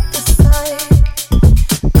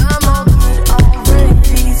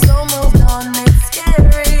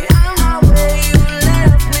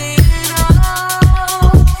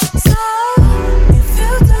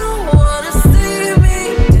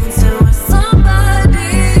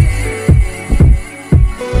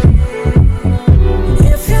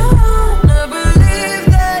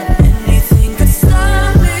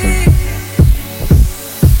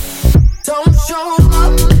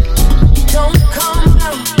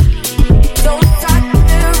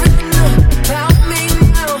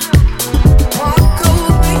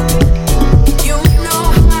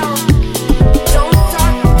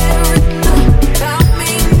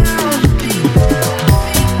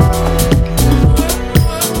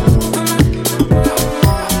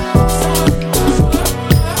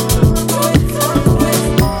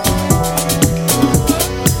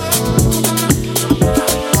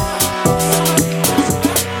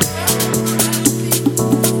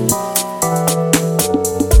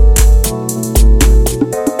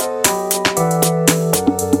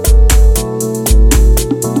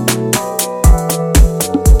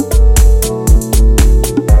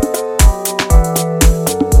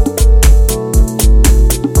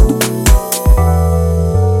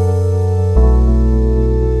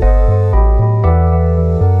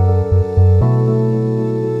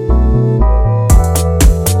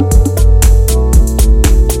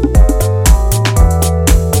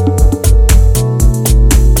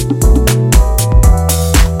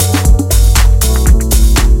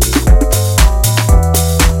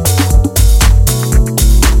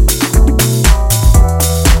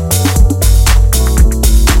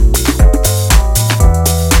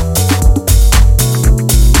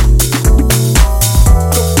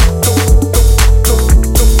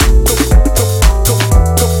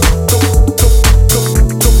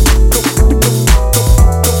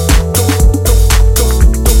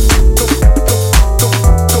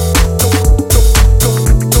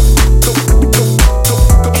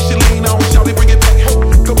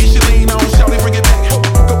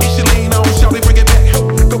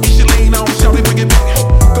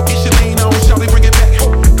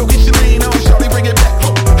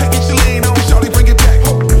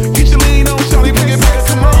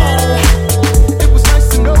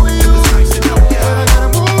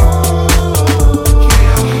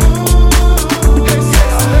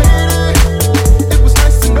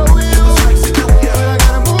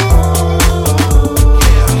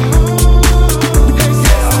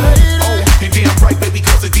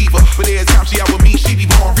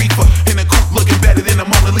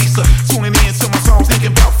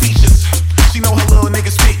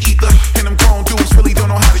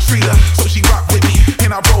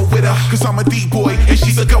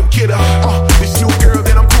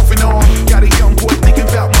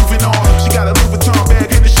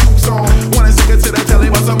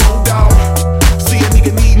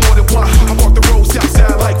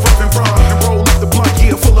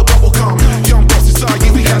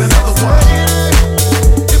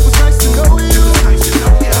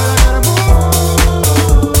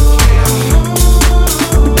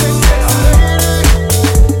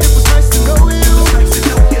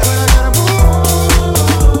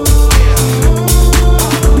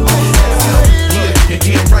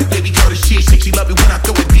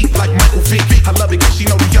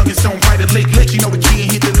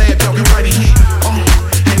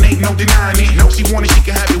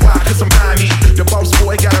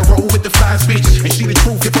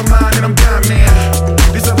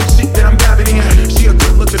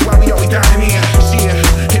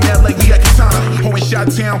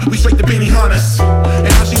we straight to Benny Hunters. And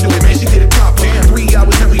how she do it, man, she did it proper. 3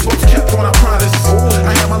 hours and we both kept on our promise.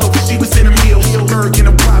 I had my local, she was in the meal. Berg in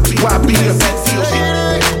a YB, a bad feel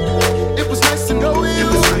shit. It was nice to know you. It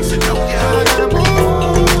was nice to know you. I gotta move.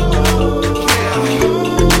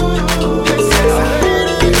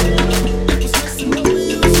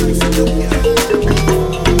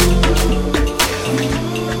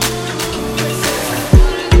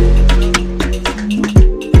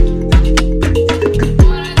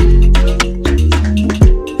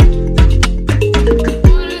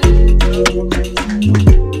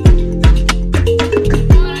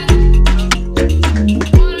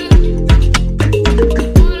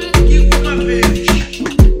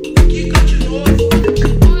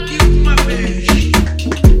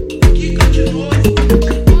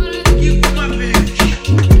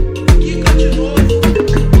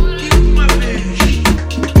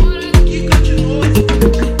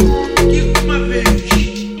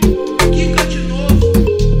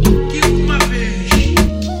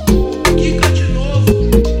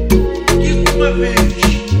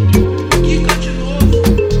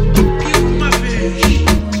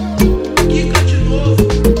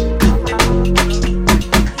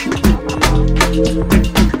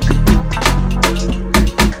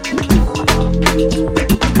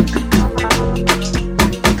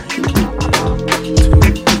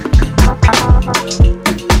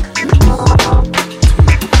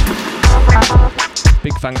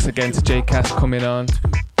 Thanks again to J-Cast coming on.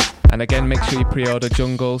 And again, make sure you pre-order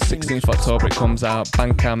Jungle. 16th October it comes out,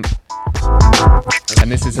 Bandcamp.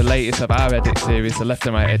 And this is the latest of our edit series, the Left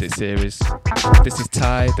and Right edit series. This is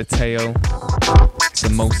Ty, The Tale. It's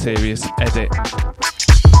the most serious edit.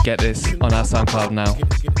 Get this on our SoundCloud now.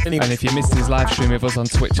 And if you missed his live stream with us on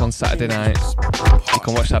Twitch on Saturday night, you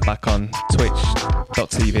can watch that back on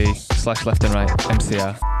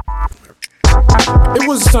twitch.tv/leftandrightmcr. It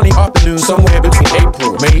was a sunny afternoon somewhere between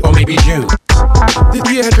April, May or maybe June. The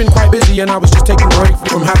year had been quite busy and I was just taking a break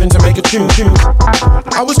from having to make a tune.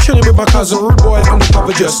 I was chilling with my cousin, rude boy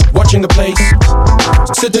undercover, just watching the place.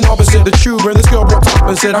 Sitting opposite the tube and this girl walked up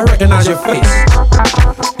and said, I recognize your face.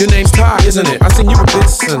 Your name's Ty, isn't it? I seen you with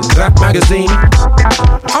this and that magazine.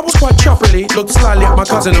 I was quite chuffed really, looked slightly at my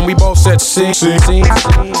cousin and we both said, see.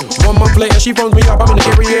 1 month later she phones me up, I'm in the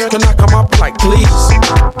area, can I come up? Like, please.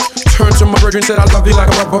 Turned to my brother and said, I love you like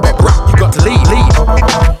a rap, you got to leave.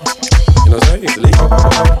 You know what I'm saying? You have to leave.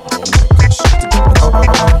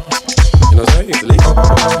 You know what I'm saying? You have to leave.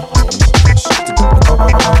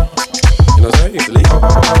 You know what I'm saying? You have to leave.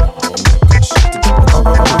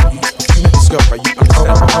 You met this girl, right? You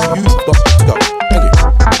understand? You got to go. Thank you.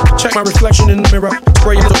 Check my reflection in the mirror.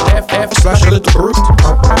 Spray a little FF, slash a little brute.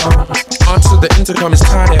 Answer the intercom is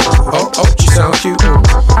tired. Oh, she sounds cute.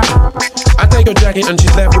 I take her jacket and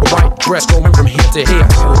she's left with a white dress going from here to here.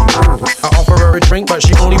 I offer her a drink but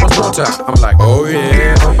she only wants water. I'm like, oh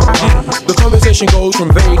yeah. The conversation goes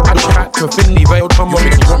from vague chat to thinly veiled. You want me,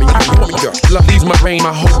 girl. Love leaves my brain,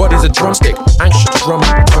 my whole body's a drumstick. Anxious to drum it.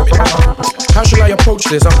 How should I approach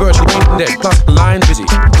this? I'm virtually brain dead, plus the line busy.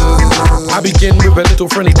 I begin with a little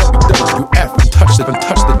friendly WWF and touch it.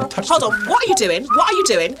 Hold on, what are you doing? What are you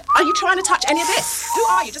doing? Are you trying to touch any of this? Who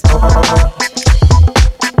are you? Just...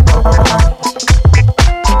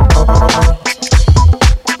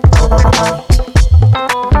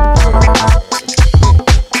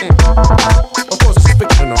 Of course, it's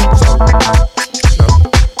fictional, so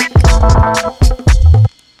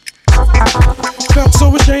felt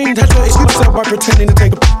so ashamed, had to excuse myself by pretending to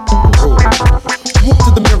take a walked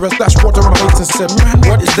to the mirror, splashed water on my face and said, man,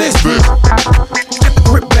 what is this? Get the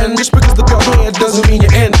grip, Ben, just because the girl here doesn't mean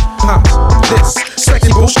you're in. This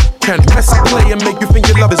sexy bullshit can mess up play and make you think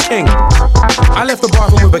your love is king. I left the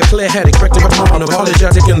bathroom with a clear head, expecting her more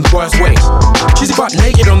unapologetic in the worst way. She's butt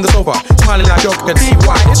naked on the sofa, smiling like you can see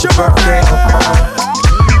why it's your birthday.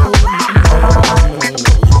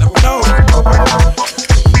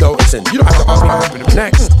 No, listen, you don't have to ask me what happened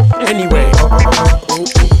next. Anyway,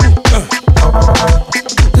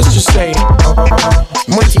 let's just say,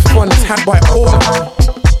 mighty fun is had by all.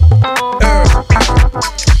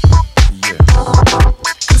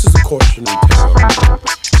 This is a cautionary tale.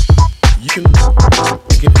 You can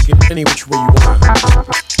get it any which way you want.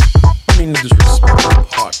 I mean, the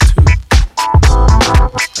disrespect part 2.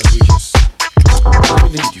 As we just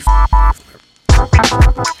lead you.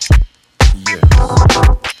 Yeah. 2.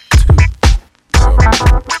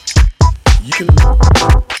 You can 2.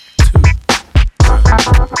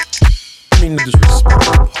 I mean, the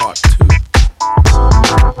disrespect part 2.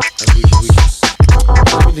 As we just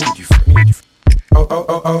lead you.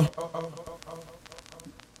 Oh.